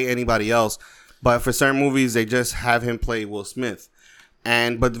to play anybody else, but for certain movies they just have him play Will Smith.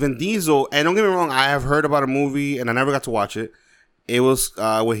 But Vin Diesel, and don't get me wrong, I have heard about a movie and I never got to watch it. It was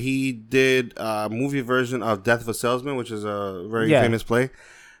where he did a movie version of Death of a Salesman, which is a very famous play.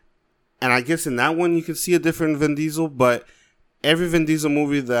 And I guess in that one you can see a different Vin Diesel, but every Vin Diesel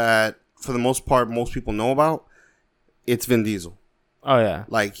movie that, for the most part, most people know about, it's Vin Diesel. Oh yeah.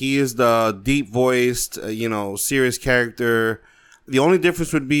 Like, he is the deep voiced, serious character. The only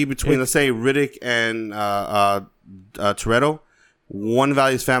difference would be between, let's say, Riddick and Toretto. One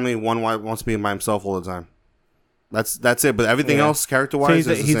values family, one wants to be by himself all the time. That's it. But everything else, character wise,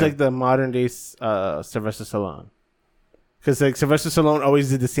 so he's like the modern day Sylvester Stallone. Because like Sylvester Stallone always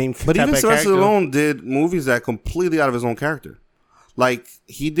did the same. But type even of Sylvester character. Stallone did movies that completely out of his own character. Like,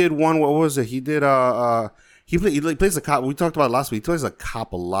 he did one. What was it? He did he plays a cop. We talked about it last week. He plays a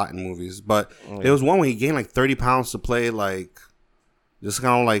cop a lot in movies. But there was one where he gained like 30 pounds to play like just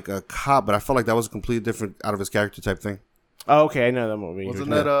kind of like a cop. But I felt like that was a completely different out of his character type thing. Oh, okay, I know that movie. Wasn't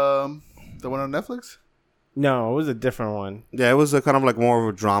that the one on Netflix? No, it was a different one. Yeah, it was a kind of like more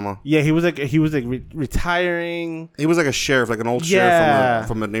of a drama. Yeah, he was like retiring. He was like a sheriff, like an old sheriff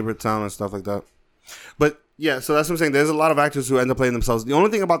from a neighborhood town and stuff like that. But yeah, so that's what I'm saying. There's a lot of actors who end up playing themselves. The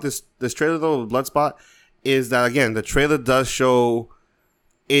only thing about this trailer though, Bloodspot, is that again the trailer does show.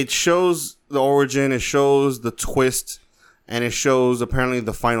 It shows the origin, it shows the twist, and it shows apparently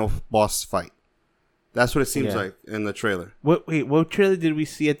the final boss fight. That's what it seems like in the trailer. What trailer did we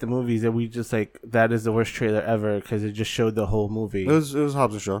see at the movies that we just like? That is the worst trailer ever because it just showed the whole movie. It was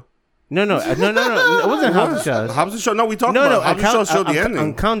Hobbs and Shaw. No, it wasn't Hobbs and Shaw. Hobbs and Shaw. No, we talked about Hobbs and Shaw showed the ending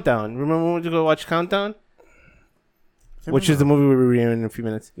on Countdown. Remember when we went to go watch Countdown? Which is the movie we're reviewing in a few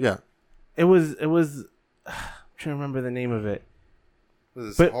minutes. Yeah, it was. I'm trying to remember the name of it.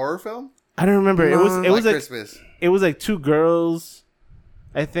 Was this a horror film? I don't remember. It was like Christmas. It was like two girls,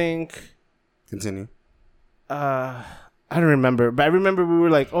 I think. Continue. I don't remember, but I remember we were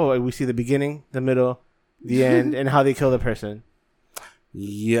like, oh, we see the beginning, the middle, the end, and how they kill the person.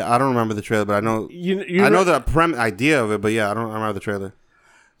 Yeah, I don't remember the trailer, but I know I know the idea of it, but yeah, I don't remember the trailer.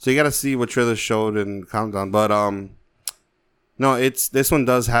 So you got to see what trailers showed in Countdown, but no, this one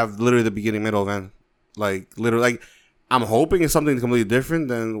does have literally the beginning, middle, and end. Like literally, like I'm hoping it's something completely different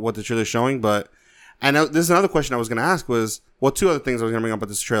than what the trailer's showing, but this is another question I was gonna ask was two other things I was gonna bring up with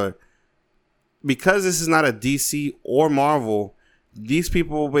this trailer. Because this is not a DC or Marvel, these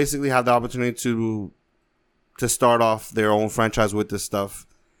people basically have the opportunity to start off their own franchise with this stuff.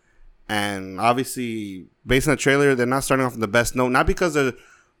 And obviously, based on the trailer, they're not starting off on the best note. Not because the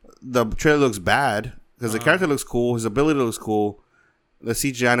trailer looks bad, because the character looks cool, his ability looks cool, the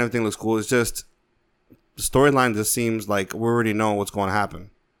CGI and everything looks cool. It's just the storyline just seems like we already know what's going to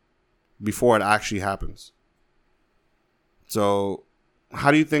happen before it actually happens. So, how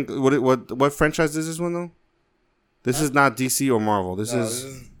do you think? What franchise is this one though? This is not DC or Marvel. This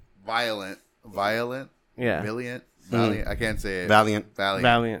is Violent. Yeah. Valiant. I can't say it. Valiant.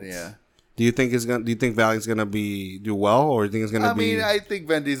 Yeah. Do you think Valiant's gonna do well, or do you think it's gonna be? I think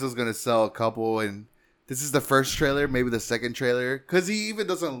Vin Diesel's gonna sell a couple, and this is the first trailer, maybe the second trailer, because he even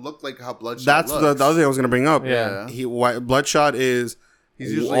doesn't look like how Bloodshot That's looks. the other thing I was gonna bring up. Yeah. Bloodshot is.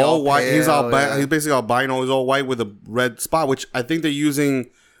 He's usually all white. Pale, he's all yeah. He's basically albino. He's all white with a red spot, which I think they're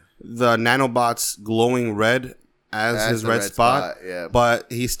using the nanobots glowing red as his red spot. Yeah,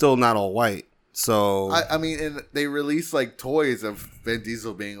 but he's still not all white. So I mean, and they release like toys of Vin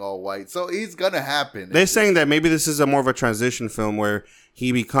Diesel being all white, so he's gonna happen. They're saying that maybe this is a more of a transition film where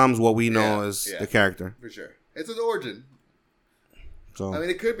he becomes what we know as the character. For sure, it's an origin. So I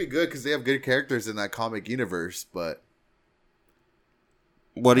mean, it could be good because they have good characters in that comic universe, but.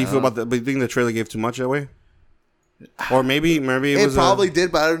 What do you feel about that? But you think the trailer gave too much away? Or maybe it probably did,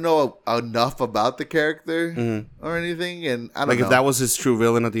 but I don't know enough about the character or anything, and I don't know. Like if that was his true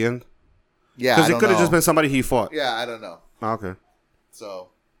villain at the end. Yeah, because it could have just been somebody he fought. Yeah, I don't know. Okay,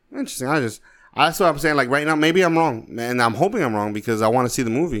 so interesting. That's what I'm saying. Like right now, maybe I'm wrong, and I'm hoping I'm wrong because I want to see the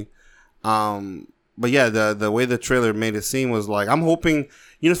movie. But yeah, the way the trailer made it seem was like I'm hoping.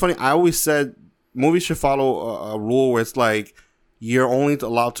 You know, it's funny. I always said movies should follow a rule where it's like. You're only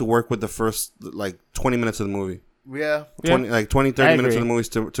allowed to work with the first, 20 minutes of the movie. Yeah. 20, 30 minutes of the movies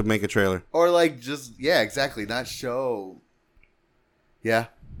to make a trailer. Or, exactly. Not show. Yeah.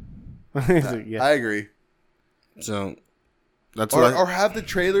 Yeah. I agree. So, that's or have the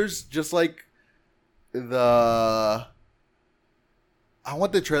trailers just like the... I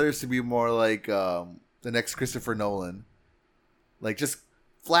want the trailers to be more like the next Christopher Nolan. Like, just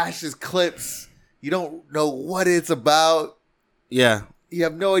flashes, clips. You don't know what it's about. Yeah. You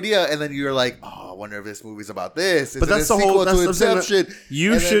have no idea, and then you're like, "Oh, I wonder if this movie's about this." But that's the whole. That's Inception.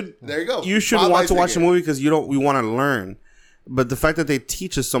 There you go. You should want to watch the movie because we want to learn. But the fact that they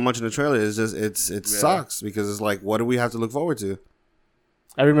teach us so much in the trailer is just it sucks because it's like, what do we have to look forward to?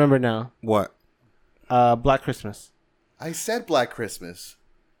 I remember now. What? Black Christmas. I said Black Christmas.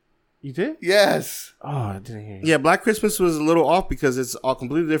 You did? Yes. Oh, I didn't hear you. Yeah, Black Christmas was a little off because it's all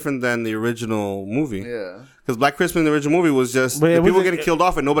completely different than the original movie. Yeah. Because Black Christmas in the original movie was just But it the people wasn't- getting killed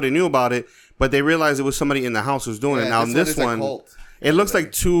off and nobody knew about it, but they realized it was somebody in the house who's doing it. Now in this is a one, cult. it looks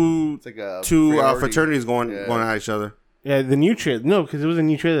like two It's like a fraternities going at each other. Yeah, the new trailer. No, because it was a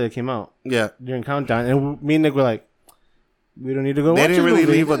new trailer that came out Yeah, during Countdown. And me and Nick were like, we don't need to go they watch didn't this really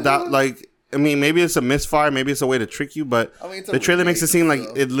movie. leave a doubt. Like, I mean, maybe it's a misfire, maybe it's a way to trick you, but I mean, it's a the trailer makes it seem like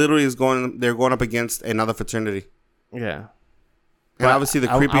remake, it literally is going. They're going up against another fraternity, Yeah. and But obviously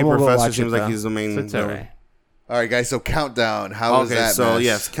the I creepy won't go professor watch it, seems like though. he's the main. So it's villain. alright. All right, guys. So countdown. How was Okay, that? so mess?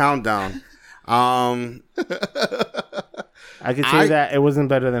 yes, countdown. I could say that it wasn't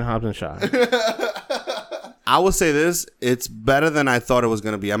better than Hobbs and Shaw. I will say this: it's better than I thought it was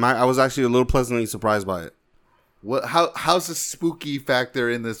going to be. I was actually a little pleasantly surprised by it. What? How's the spooky factor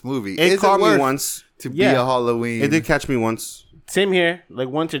in this movie? It caught me once. to be Yeah. a Halloween. It did catch me once, Same here, like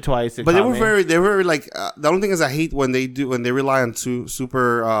once or twice. but they were very like. The only thing is, I hate when they rely on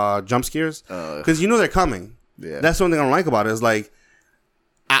super jump scares because you know they're coming. Yeah. That's the only thing I don't like about it. Is like,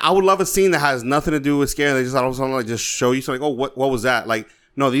 I would love a scene that has nothing to do with scare. They just all of a sudden like just show you something. Like, oh, what was that? Like,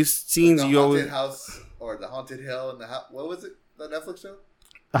 no, these scenes the you haunted always. house or the haunted hill and the what was it? The Netflix show?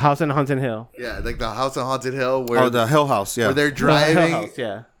 The House on Haunted Hill. Yeah, like the house on Haunted Hill where The Hill House, yeah. where they're The Hill driving. House,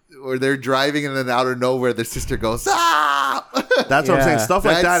 yeah. Where they're driving and then out of nowhere the sister goes ah. That's what I'm saying. Yeah. Stuff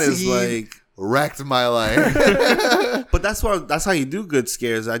like that is scene like. wrecked my life. But that's how you do good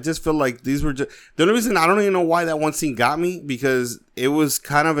scares. I just feel like these were just the only reason I don't even know why that one scene got me because it was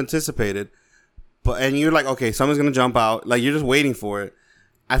kind of anticipated. And you're like, okay, someone's gonna jump out. Like you're just waiting for it.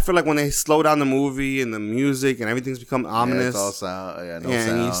 I feel like when they slow down the movie and the music and everything's become ominous, it's all sound. Yeah, no and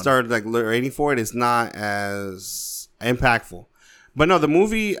sound. you start like waiting for it, it's not as impactful. But no, the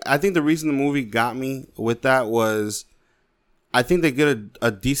movie. I think the reason the movie got me with that was, I think they did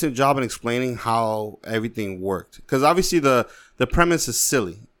a decent job in explaining how everything worked. Because obviously the premise is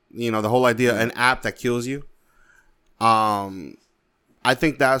silly. You know, the whole idea an app that kills you. I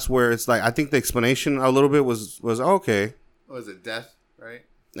think that's where it's like I think the explanation a little bit was okay. What was it? Death, right?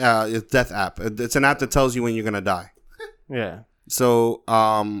 It's Death app. It's an app that tells you when you're gonna die. Yeah. So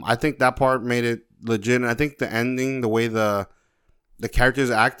I think that part made it legit. And I think the ending, the way the characters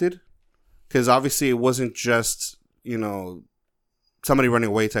acted, because obviously it wasn't just somebody running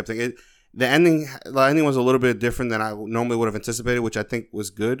away type thing. The ending was a little bit different than I normally would have anticipated, which I think was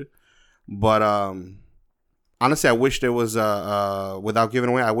good. But honestly, I wish there was without giving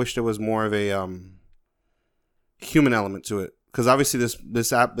away, I wish there was more of a human element to it. Because obviously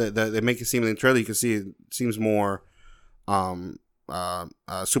this app that they make it seem in the trailer, you can see it seems more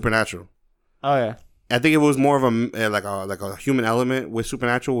supernatural. Oh yeah. I think it was more of a human element with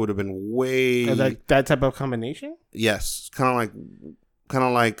supernatural would have been way Like that type of combination. yes, kind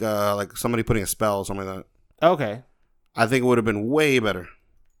of like somebody putting a spell or something like that. Okay. I think it would have been way better.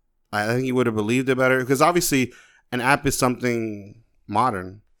 I think you would have believed it better because obviously an app is something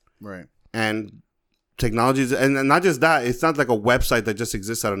modern, Right. and technology is, and not just that. It's not like a website that just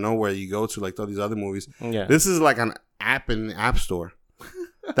exists out of nowhere you go to like all these other movies. Yeah. This is like an app in the app store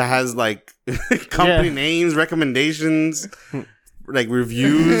that has like company names, recommendations, like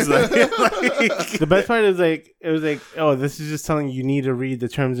reviews. The best part is like it was like, oh, this is just telling you need to read the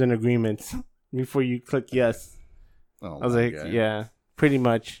terms and agreements before you click yes. Oh, I was like, yeah, pretty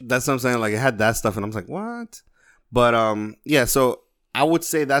much. That's what I'm saying. Like it had that stuff, and I was like, what? But yeah. So I would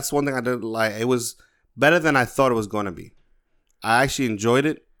say that's one thing I did like. It was better than I thought it was going to be. I actually enjoyed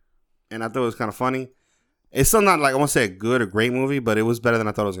it, and I thought it was kind of funny. It's still not like I won't say a good or great movie, but it was better than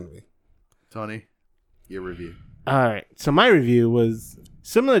I thought it was going to be. Tony, your review. All right. So my review was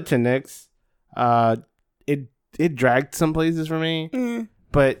similar to Nick's. It dragged some places for me,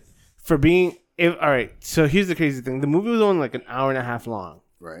 but for being all right. So here's the crazy thing: the movie was only like an hour and a half long,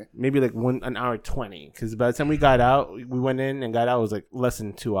 Right. maybe like an hour 20. Because by the time we got out, we went in and got out, it was like less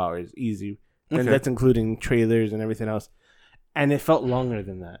than 2 hours, easy, and Okay. that's including trailers and everything else. And it felt longer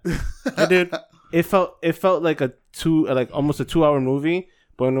than that. I did. It felt like almost a 2 hour movie,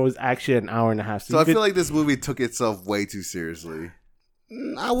 but when it was actually an hour and a half. So I feel like this movie took itself way too seriously.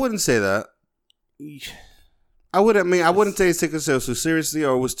 I wouldn't say that. I wouldn't say it took itself too seriously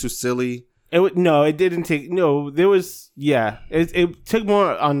or it was too silly. It didn't take. No, there was. Yeah, it took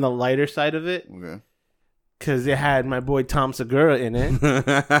more on the lighter side of it Okay. because it had my boy Tom Segura in it.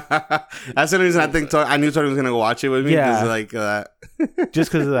 That's the reason I knew Tony was gonna go watch it with me. Yeah. Like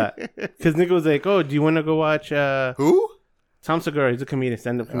Just because of that. Because Nick was like, "Oh, do you want to go watch Who? Tom Segura? He's a comedian,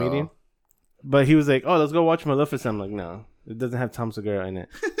 stand-up comedian." Oh. But he was like, "Oh, let's go watch Maleficent." I'm like, "No, it doesn't have Tom Segura in it.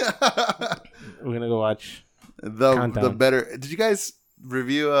 We're gonna go watch." The Countdown. better. Did you guys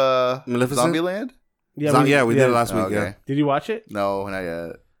review Maleficent? Zombieland? Yeah, we did it last week. Okay. Yeah, Did you watch it? No, not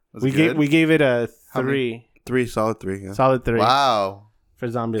yet. Was We it good? gave it a How many? 3, solid 3. Yeah. solid 3 Wow. for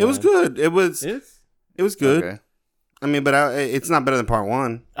Zombie. It was good. It was good. Okay. I mean, but it's not better than part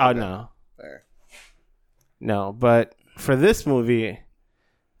 1. Oh no, Fair. no. But for this movie,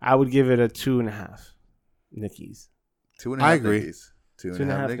 I would give it a 2.5 Nickies. 2.5 I agree. Nickies. 2.5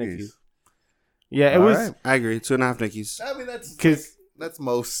 2.5 Nickies. Nickies. Yeah, it All was right. I agree. 2.5 Nickies. I mean, that's 'Cause- that's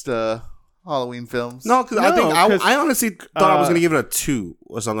most Halloween films. No, because No, 'cause, I honestly thought I was gonna give it a 2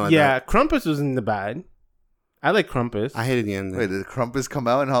 or something like yeah, that. Krampus was in the bad. I like Krampus. I hated the ending. Wait, did Krampus come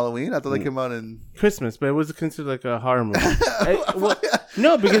out in Halloween? I thought they came out in. Christmas, but it was considered like a horror movie.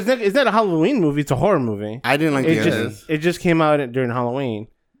 No, because it's not a Halloween movie; it's a horror movie. I didn't like the It ending. just came out during Halloween.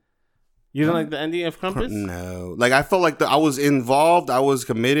 You don't like the ending of Krampus? No, like I felt like I was involved. I was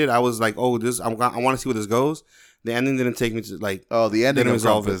committed. I was like, oh, I want to see where this goes. The ending didn't take me to like. Oh, the ending Didn't of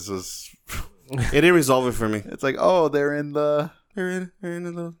resolve Krampus was. It didn't resolve it for me. It's like, oh, they're in the They're in a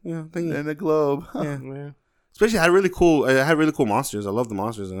little, thing. in the globe. Yeah. Yeah. Especially, it had really cool monsters. I love the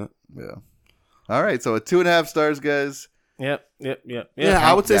monsters in it. Yeah. All right, so 2.5 stars, guys. Yep. Yeah,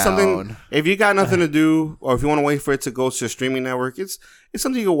 I would say something. Countdown. If you got nothing to do, or if you want to wait for it to go to a streaming network, it's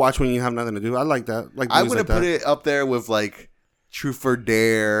something you can watch when you have nothing to do. I like that. Like I movies wouldn't like put that. it up there with like Truth or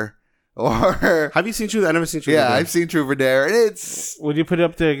Dare, or Have you seen Truth? I never seen Truth. yeah, or Dare. I've seen Truth or Dare, and it's. Would you put it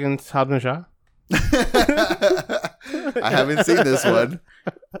up there against Hobbs and Shaw? I haven't seen this one,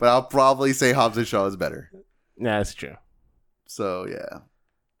 but I'll probably say Hobbs and Shaw is better. Yeah, that's true. So yeah.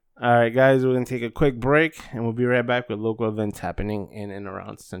 All right, guys, we're going to take a quick break, and we'll be right back with local events happening in and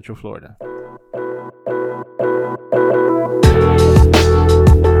around Central Florida.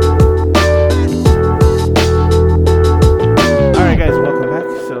 All right, guys, welcome back.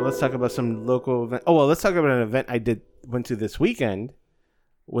 So let's talk about some local event. Oh, well, let's talk about an event I went to this weekend,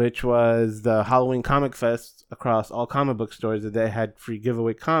 which was the Halloween Comic Fest across all comic book stores. That they had free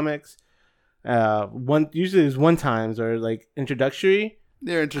giveaway comics. Usually there's one times or like introductory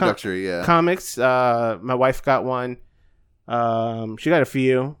They're introductory, yeah. comics. My wife got one. She got a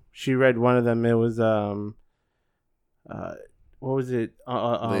few. She read one of them. It was what was it?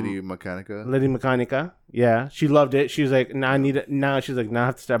 Lady Mechanica. Lady Mechanica. Yeah, she loved it. She was like, "Now I need it." Now she's like, "Now I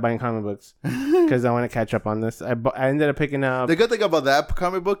have to start buying comic books because I want to catch up on this." I ended up picking up. The good thing about that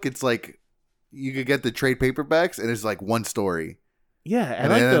comic book, it's like you could get the trade paperbacks, and it's like one story, Yeah, I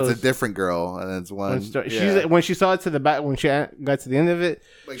and like then those. it's a different girl, and it's one. Story. Yeah. She's like, when she saw it to the back, when she got to the end of it,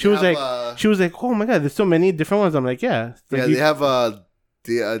 Like, she they was have, like, "She was like, oh my god, there's so many different ones." I'm like, "Yeah, It's like yeah, you- they have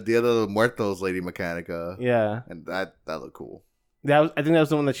Dia de los Muertos, Lady Mechanica, yeah." and that looked cool. I think that was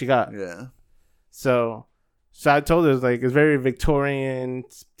the one that she got. Yeah, So I told her it's very Victorian,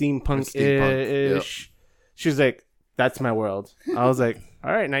 steampunk ish. She's like, "That's my world." I was like,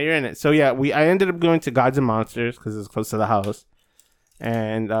 "All right, now you're in it." So yeah, I ended up going to Gods and Monsters because it's close to the house,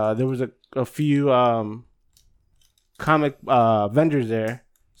 and there was a few comic vendors there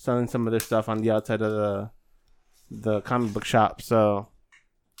selling some of their stuff on the outside of the comic book shop. So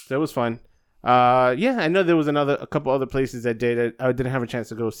it was fun. Yeah, I know there was a couple other places that did. I didn't have a chance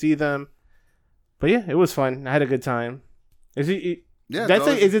to go see them. But yeah, it was fun. I had a good time. Is it? yeah. That's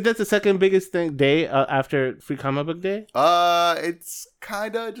the second biggest day after Free Comic Book Day? It's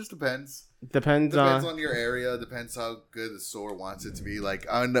kinda. It just depends. Depends Depends on on your area. Depends how good the store wants it to be. Like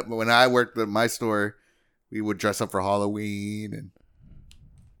when I worked at my store, we would dress up for Halloween and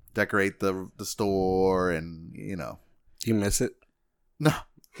decorate the store, and Do you miss it? no,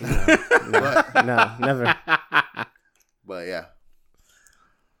 no, never. but yeah.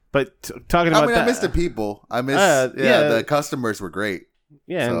 But talking about I that, miss the people. I miss yeah. the customers were great.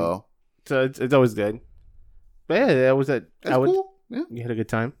 yeah, So so it's always good. But yeah, that was it. that's cool. Yeah. You had a good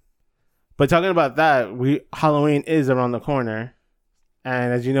time. But talking about that, Halloween is around the corner,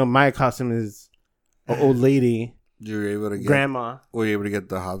 and as you know, my costume is an old lady, You were able to get grandma. Were you able to get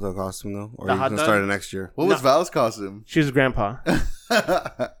the hot dog costume though, or The are you hot gonna dog? start it next year? What was Val's costume? She's a grandpa.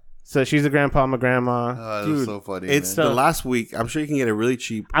 So she's a grandpa, I'm a grandma. That Dude, was so funny. It's man. the last week. I'm sure you can get it really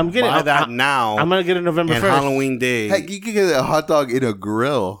cheap. I'm getting Buy that I'm now. I'm gonna get it November and 1st. Halloween Day. Heck, you could get a hot dog in a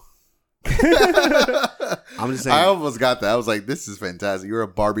grill. I'm just saying. I almost got that. I was like, this is fantastic. You're a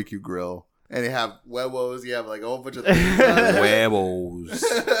barbecue grill. And you have huevos. You have like a whole bunch of things. Huevos.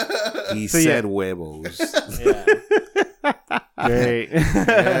 He So, yeah. said huevos. Great.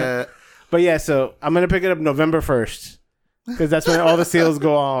 Yeah. But yeah, so I'm gonna pick it up November 1st because that's when all the sales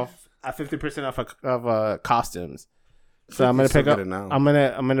go off at 50% off of costumes. So I'm gonna Still pick up. get it now. I'm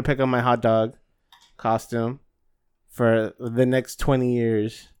gonna pick up my hot dog costume for the next 20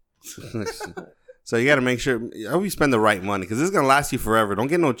 years. So you got to make sure I hope you spend the right money because this is gonna last you forever. Don't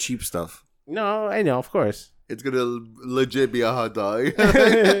get no cheap stuff. No, I know, of course. It's gonna legit be a hot dog.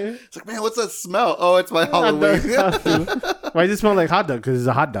 It's like, man, what's that smell? Oh, it's my Halloween. Why does it smell like hot dog? Because it's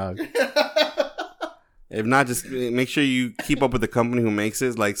a hot dog. If not, just make sure you keep up with the company who makes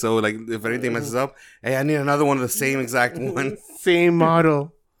it. Like so, like if anything messes up, hey, I need another one of the same exact one. Same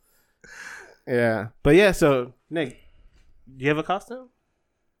model. Yeah, but yeah. So Nick, do you have a costume?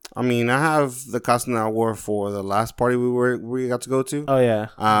 I mean, I have the costume that I wore for the last party we got to go to. Oh yeah,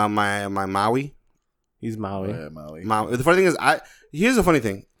 my Maui. he's Maui. Yeah, Maui. Maui. The funny thing is, here's the funny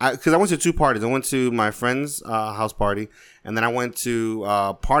thing, because I went to 2 parties. I went to my friend's house party, and then I went to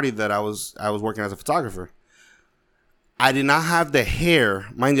a party that I was working as a photographer. I did not have the hair,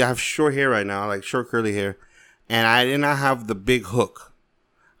 mind you. I have short hair right now, like short curly hair, and I did not have the big hook.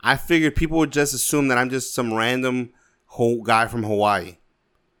 I figured people would just assume that I'm just some random guy from Hawaii.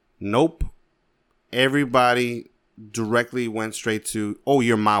 Nope. Everybody directly went straight to, oh,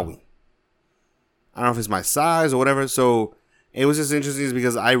 you're Maui. I don't know if it's my size or whatever. So it was just interesting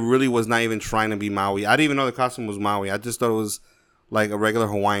because I really was not even trying to be Maui. I didn't even know the costume was Maui. I just thought it was like a regular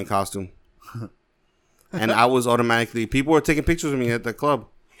Hawaiian costume. And I was automatically, people were taking pictures of me at the club.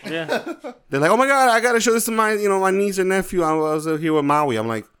 Yeah. They're like, oh my God, I got to show this to my, my niece or nephew. I was here with Maui. I'm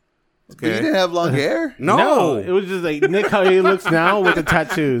like, But you okay. didn't have long hair? No. It was just like Nick how he looks now with the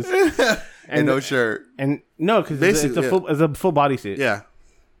tattoos And no shirt. and no, because Basically, it's a full body suit. Yeah.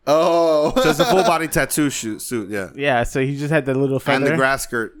 Oh. So it's a full body tattoo suit, yeah. Yeah, so he just had the little feather. And the grass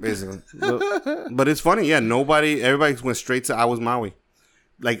skirt, basically. But it's funny, yeah. Everybody went straight to I was Maui.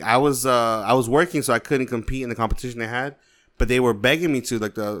 Like I was working, so I couldn't compete in the competition they had. But they were begging me to,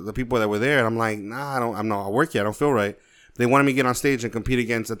 like the people that were there, and I'm like, nah, I work here, I don't feel right. They wanted me to get on stage and compete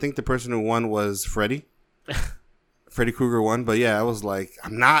against. I think the person who won was Freddy. Freddy Krueger won, but yeah, I was like,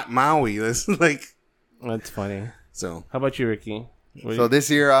 I'm not Maui. That's like, That's funny. so. How about you, Ricky? So this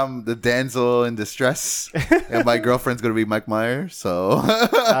year I'm the damsel in distress, and my girlfriend's gonna be Mike Myers. So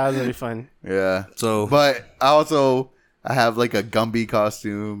That's gonna be fun. yeah. So, But I have like a Gumby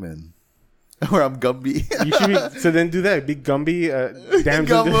costume and where I'm Gumby. You should be. So then do that. Be Gumby.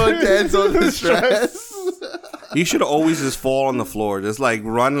 Damsel. Damsel in distress. you should always just fall on the floor. Just like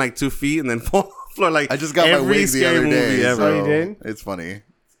run like 2 feet and then fall on the floor. Like I just got my every wig the scary other day. movie ever. So Oh, you did? It's funny.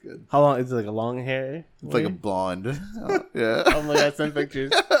 How long is it? Like a long hair? It's like a blonde. Yeah. Oh my God! Send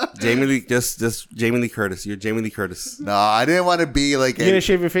pictures. Jamie Lee, just Jamie Lee Curtis. You're Jamie Lee Curtis. No, I didn't want to be like. You gonna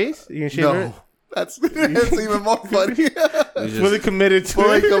shave your face? You gonna shave No, it? that's even more funny. You just- Fully committed to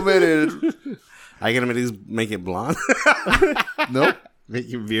Fully it. Are committed. you gonna make it blonde? Nope. Make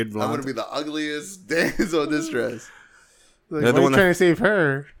your beard I'm blonde. gonna be the ugliest damsel in distress. Like, You're why the are one you that- trying to save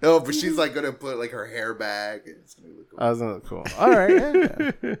her? No, but she's like gonna put like her hair back. And it's gonna look cool. Oh, that's not cool. All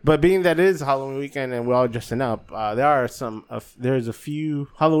right. Yeah. But being that it is Halloween weekend and we're all dressing up, there's a few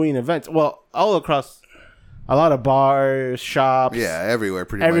Halloween events. Well, all across a lot of bars, shops. Yeah, everywhere,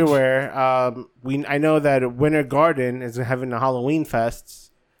 pretty much. everywhere. I know that Winter Garden is having a Halloween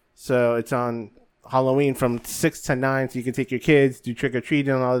fest, so it's on Halloween from 6 to 9. So you can take your kids, do trick or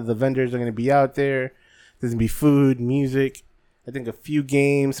treating. All of the vendors are going to be out there. There's going to be food, music. I think a few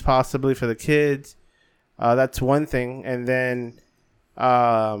games possibly for the kids. That's one thing. And then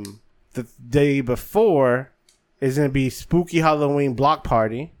the day before is going to be Spooky Halloween Block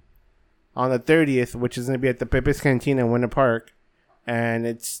Party on the 30th, which is going to be at the Pepe's Cantina in Winter Park. And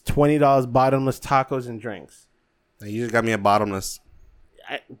it's $20 bottomless tacos and drinks. You just got me a bottomless.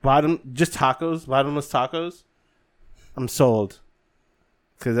 Just tacos, bottomless tacos. I'm sold.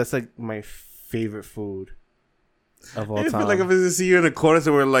 Because that's like my favorite food of all I time. feel like if I just see you in the corner,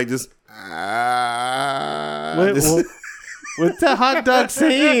 so we're like just. What's that hot dog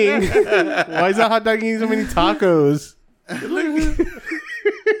saying? Why is that hot dog eating so many tacos?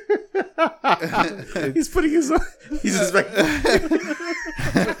 He's putting his own. He's just like.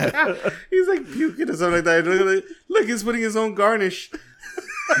 He's like puking or something like that. Look, he's putting his own garnish.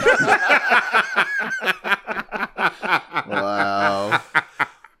 Wow.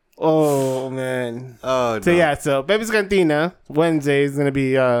 Oh, man. Oh, So, no. yeah, so Pepe's Cantina, Wednesday is going to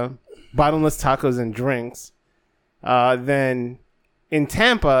be bottomless tacos and drinks. Then in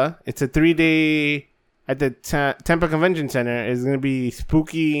Tampa, it's a 3-day at the Tampa Convention Center. Is going to be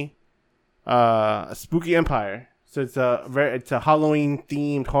Spooky Empire. So it's a Halloween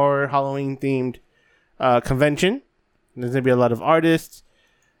themed Halloween themed convention. There's going to be a lot of artists,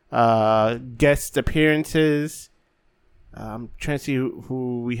 guest appearances. I'm trying to see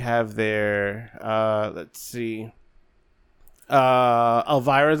who we have there. Let's see.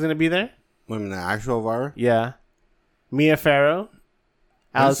 Elvira's going to be there. Wait a minute, actual Elvira? Yeah. Mia Farrow.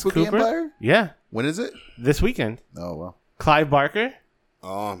 Alice Spooky Cooper. Empire? Yeah. When is it? This weekend. Oh well. Clive Barker.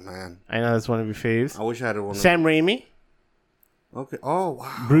 Oh man, I know that's one of your faves. I wish I had one. Sam Raimi. Okay. Oh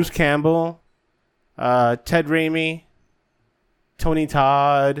wow. Bruce Campbell. Ted Raimi. Tony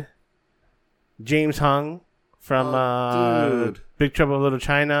Todd. James Hung from dude. Big Trouble in Little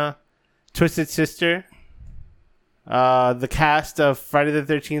China. Twisted Sister. The cast of Friday the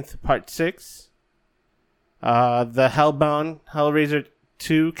 13th Part 6. The Hellbound Hellraiser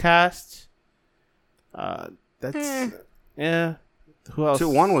 2 cast. That's yeah. Who else?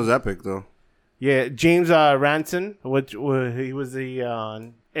 1 was epic though. Yeah, James Ranson, which he was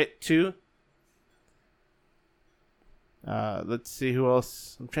the It 2. Let's see who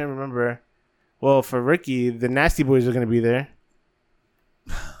else. I'm trying to remember. Well, for Ricky, the Nasty Boys are going to be there.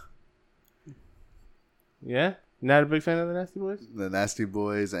 Yeah? Not a big fan of the Nasty Boys? The Nasty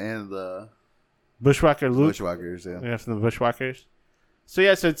Boys and the Bushwhacker Luke. Bushwhackers. Yeah. Yeah, from the Bushwhackers. So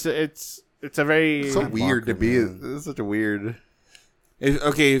yeah, so it's a very So weird to be. man. It's such a weird.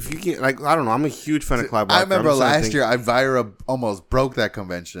 If you can, like, I don't know. I'm a huge fan of Clive Barker. I remember I'm just trying to last think- year, Elvira almost broke that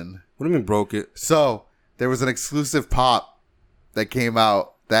convention. What do you mean broke it? So there was an exclusive pop that came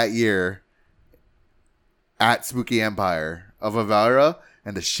out that year at Spooky Empire of Elvira,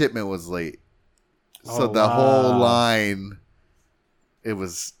 and the shipment was late. So Oh, the whole wow. line, it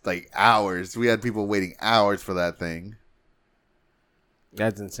was like hours. We had people waiting hours for that thing,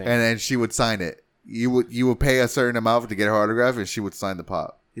 That's insane. and then she would sign it. You would pay a certain amount to get her autograph, and she would sign the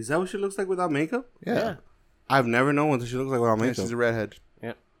pop. Is that what she looks like without makeup? Yeah, I've never known what she looks like without Yeah, makeup. she's a redhead.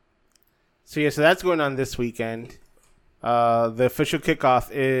 So yeah, so that's going on this weekend. The official kickoff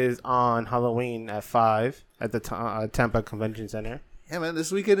is on Halloween at 5 at the Tampa Convention Center. Yeah, man,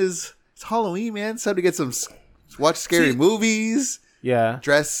 this weekend it's Halloween, man. It's time to get watch scary See- movies, Yeah.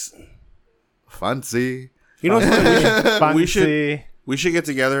 dress fancy. You know what's funny? We should- Fancy. We should get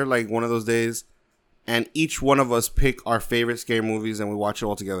together like one of those days, and each one of us pick our favorite scary movies, and we watch it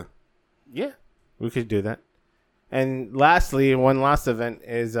all together. Yeah, we could do that. And lastly, one last event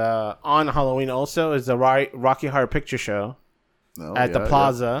is on Halloween also is the Rocky Horror Picture Show Oh, at the yeah,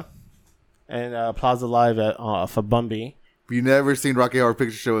 Plaza and Plaza Live at for Bumby. If you've never seen Rocky Horror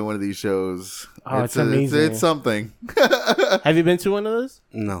Picture Show in one of these shows, Oh, it's amazing. It's something. Have you been to one of those?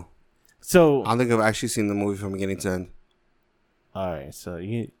 No, So I don't think I've actually seen the movie from beginning to end. all right, so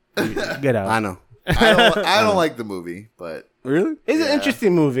you get out. I know. I don't like the movie, but Really? It's Yeah. an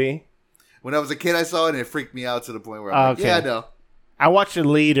interesting movie. when I was a kid, I saw it and it freaked me out to the point where I'm like, Okay. yeah, I know. I watched it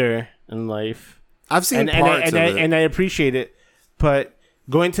later in life. I've seen and parts of it. I appreciate it, but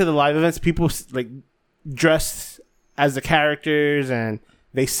going to the live events, people like dress as the characters and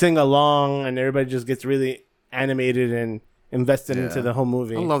they sing along, and everybody just gets really animated and invested Yeah. into the whole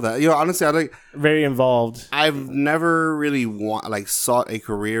movie. I love that. Honestly, Very involved. I've never really sought a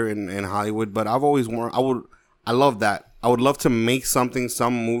career in Hollywood, but I've always wanted. I love that. I would love to make some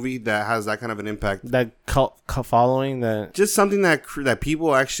movie that has that kind of an impact. That cult following. That Just something that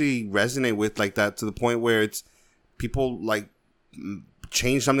people actually resonate with, like that, to the point where it's people like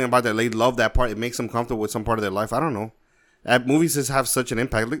change something about that. They love that part. It makes them comfortable with some part of their life. I don't know. Movies just have such an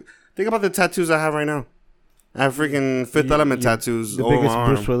impact. Think about the tattoos I have right now. I have freaking Fifth Element tattoos the over biggest my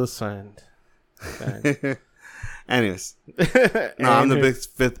Bruce arm. Willis fan. Anyways, no, I'm the big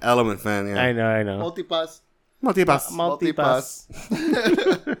Fifth Element fan. Yeah, I know. Multipass. Multipass. Multipass.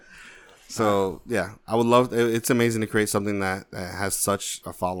 So yeah, I would love. It's amazing to create something that has such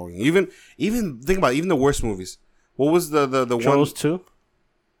a following. Even think about it, even the worst movies. What was the Trolls one? 2?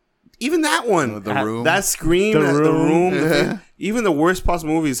 Even that one, The Room. that Scream, The the Room. Room. Even the worst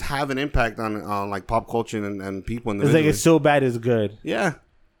possible movies have an impact on like pop culture and people. It's like it's so bad it's good. Yeah.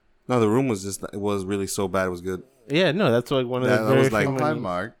 No, The Room was it was really so bad it was good. Yeah, no, that's like one of That- the that very was like- few Hi, movies.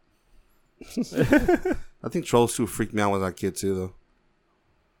 Mark. I think Trolls 2 freaked me out when I was a kid too, though.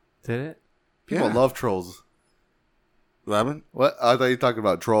 Did it? People Yeah. love trolls. What happened? What? I thought you were talking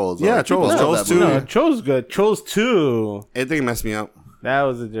about trolls. Yeah, Like, people Trolls. love Trolls that too. movie. No, Trolls good. Trolls 2. I think it messed me up. That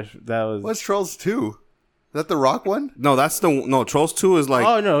was a different. That was. What's Trolls 2? Is that the Rock one? No, Trolls 2 is like,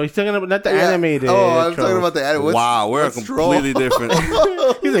 Oh no, he's talking about not the Yeah. animated. Oh, I'm Trolls. talking about the animated. wow, we're what's Troll? completely different.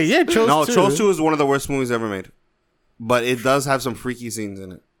 He's like, yeah, Trolls. No, 2. Trolls 2 is one of the worst movies ever made. But it does have some freaky scenes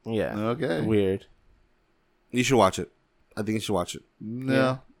in it. Yeah. Okay. Weird. You should watch it. I think you should watch it.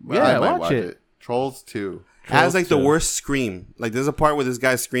 No. Yeah, I might watch it. Trolls 2. It has like the 2. worst scream. Like there's a part where this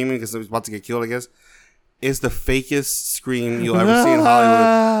guy's screaming because he's about to get killed, I guess. It's the fakest scream you'll ever see in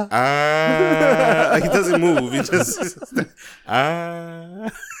Hollywood. Like he doesn't move. He just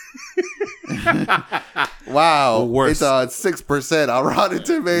Wow. Worst. It's 6% on Rotten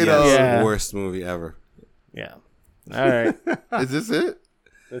Tomatoes. Yes, Yeah. worst movie ever. Yeah. All right. Is this it?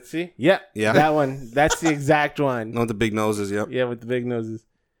 Let's see. Yeah. Yeah. That one. That's the exact one. No, with the big noses. Yep. Yeah, with the big noses.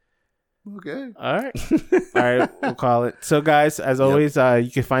 Okay. All right. All right. We'll call it. So, guys, as always,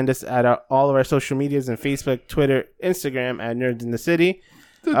 you can find us at all of our social medias and Facebook, Twitter, Instagram at Nerds in the City.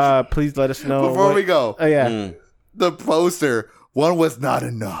 Please let us know. Before we go, Oh, yeah. the poster, one was not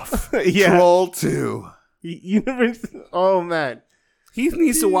enough. Yeah. Troll 2. You never. Oh, man. He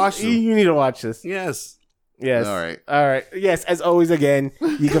needs to watch them. You need to watch this. Yes. Yes. All right. All right. Yes. As always, again,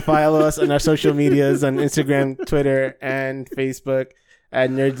 you can follow us on our social medias on Instagram, Twitter, and Facebook at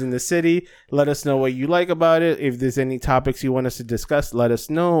Nerds in the City. Let us know what you like about it. If there's any topics you want us to discuss, let us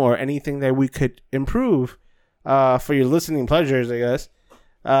know, or anything that we could improve for your listening pleasures, I guess.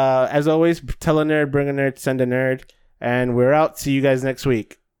 As always, tell a nerd, bring a nerd, send a nerd. And we're out. See you guys next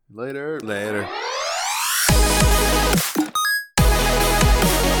week. Later. Later.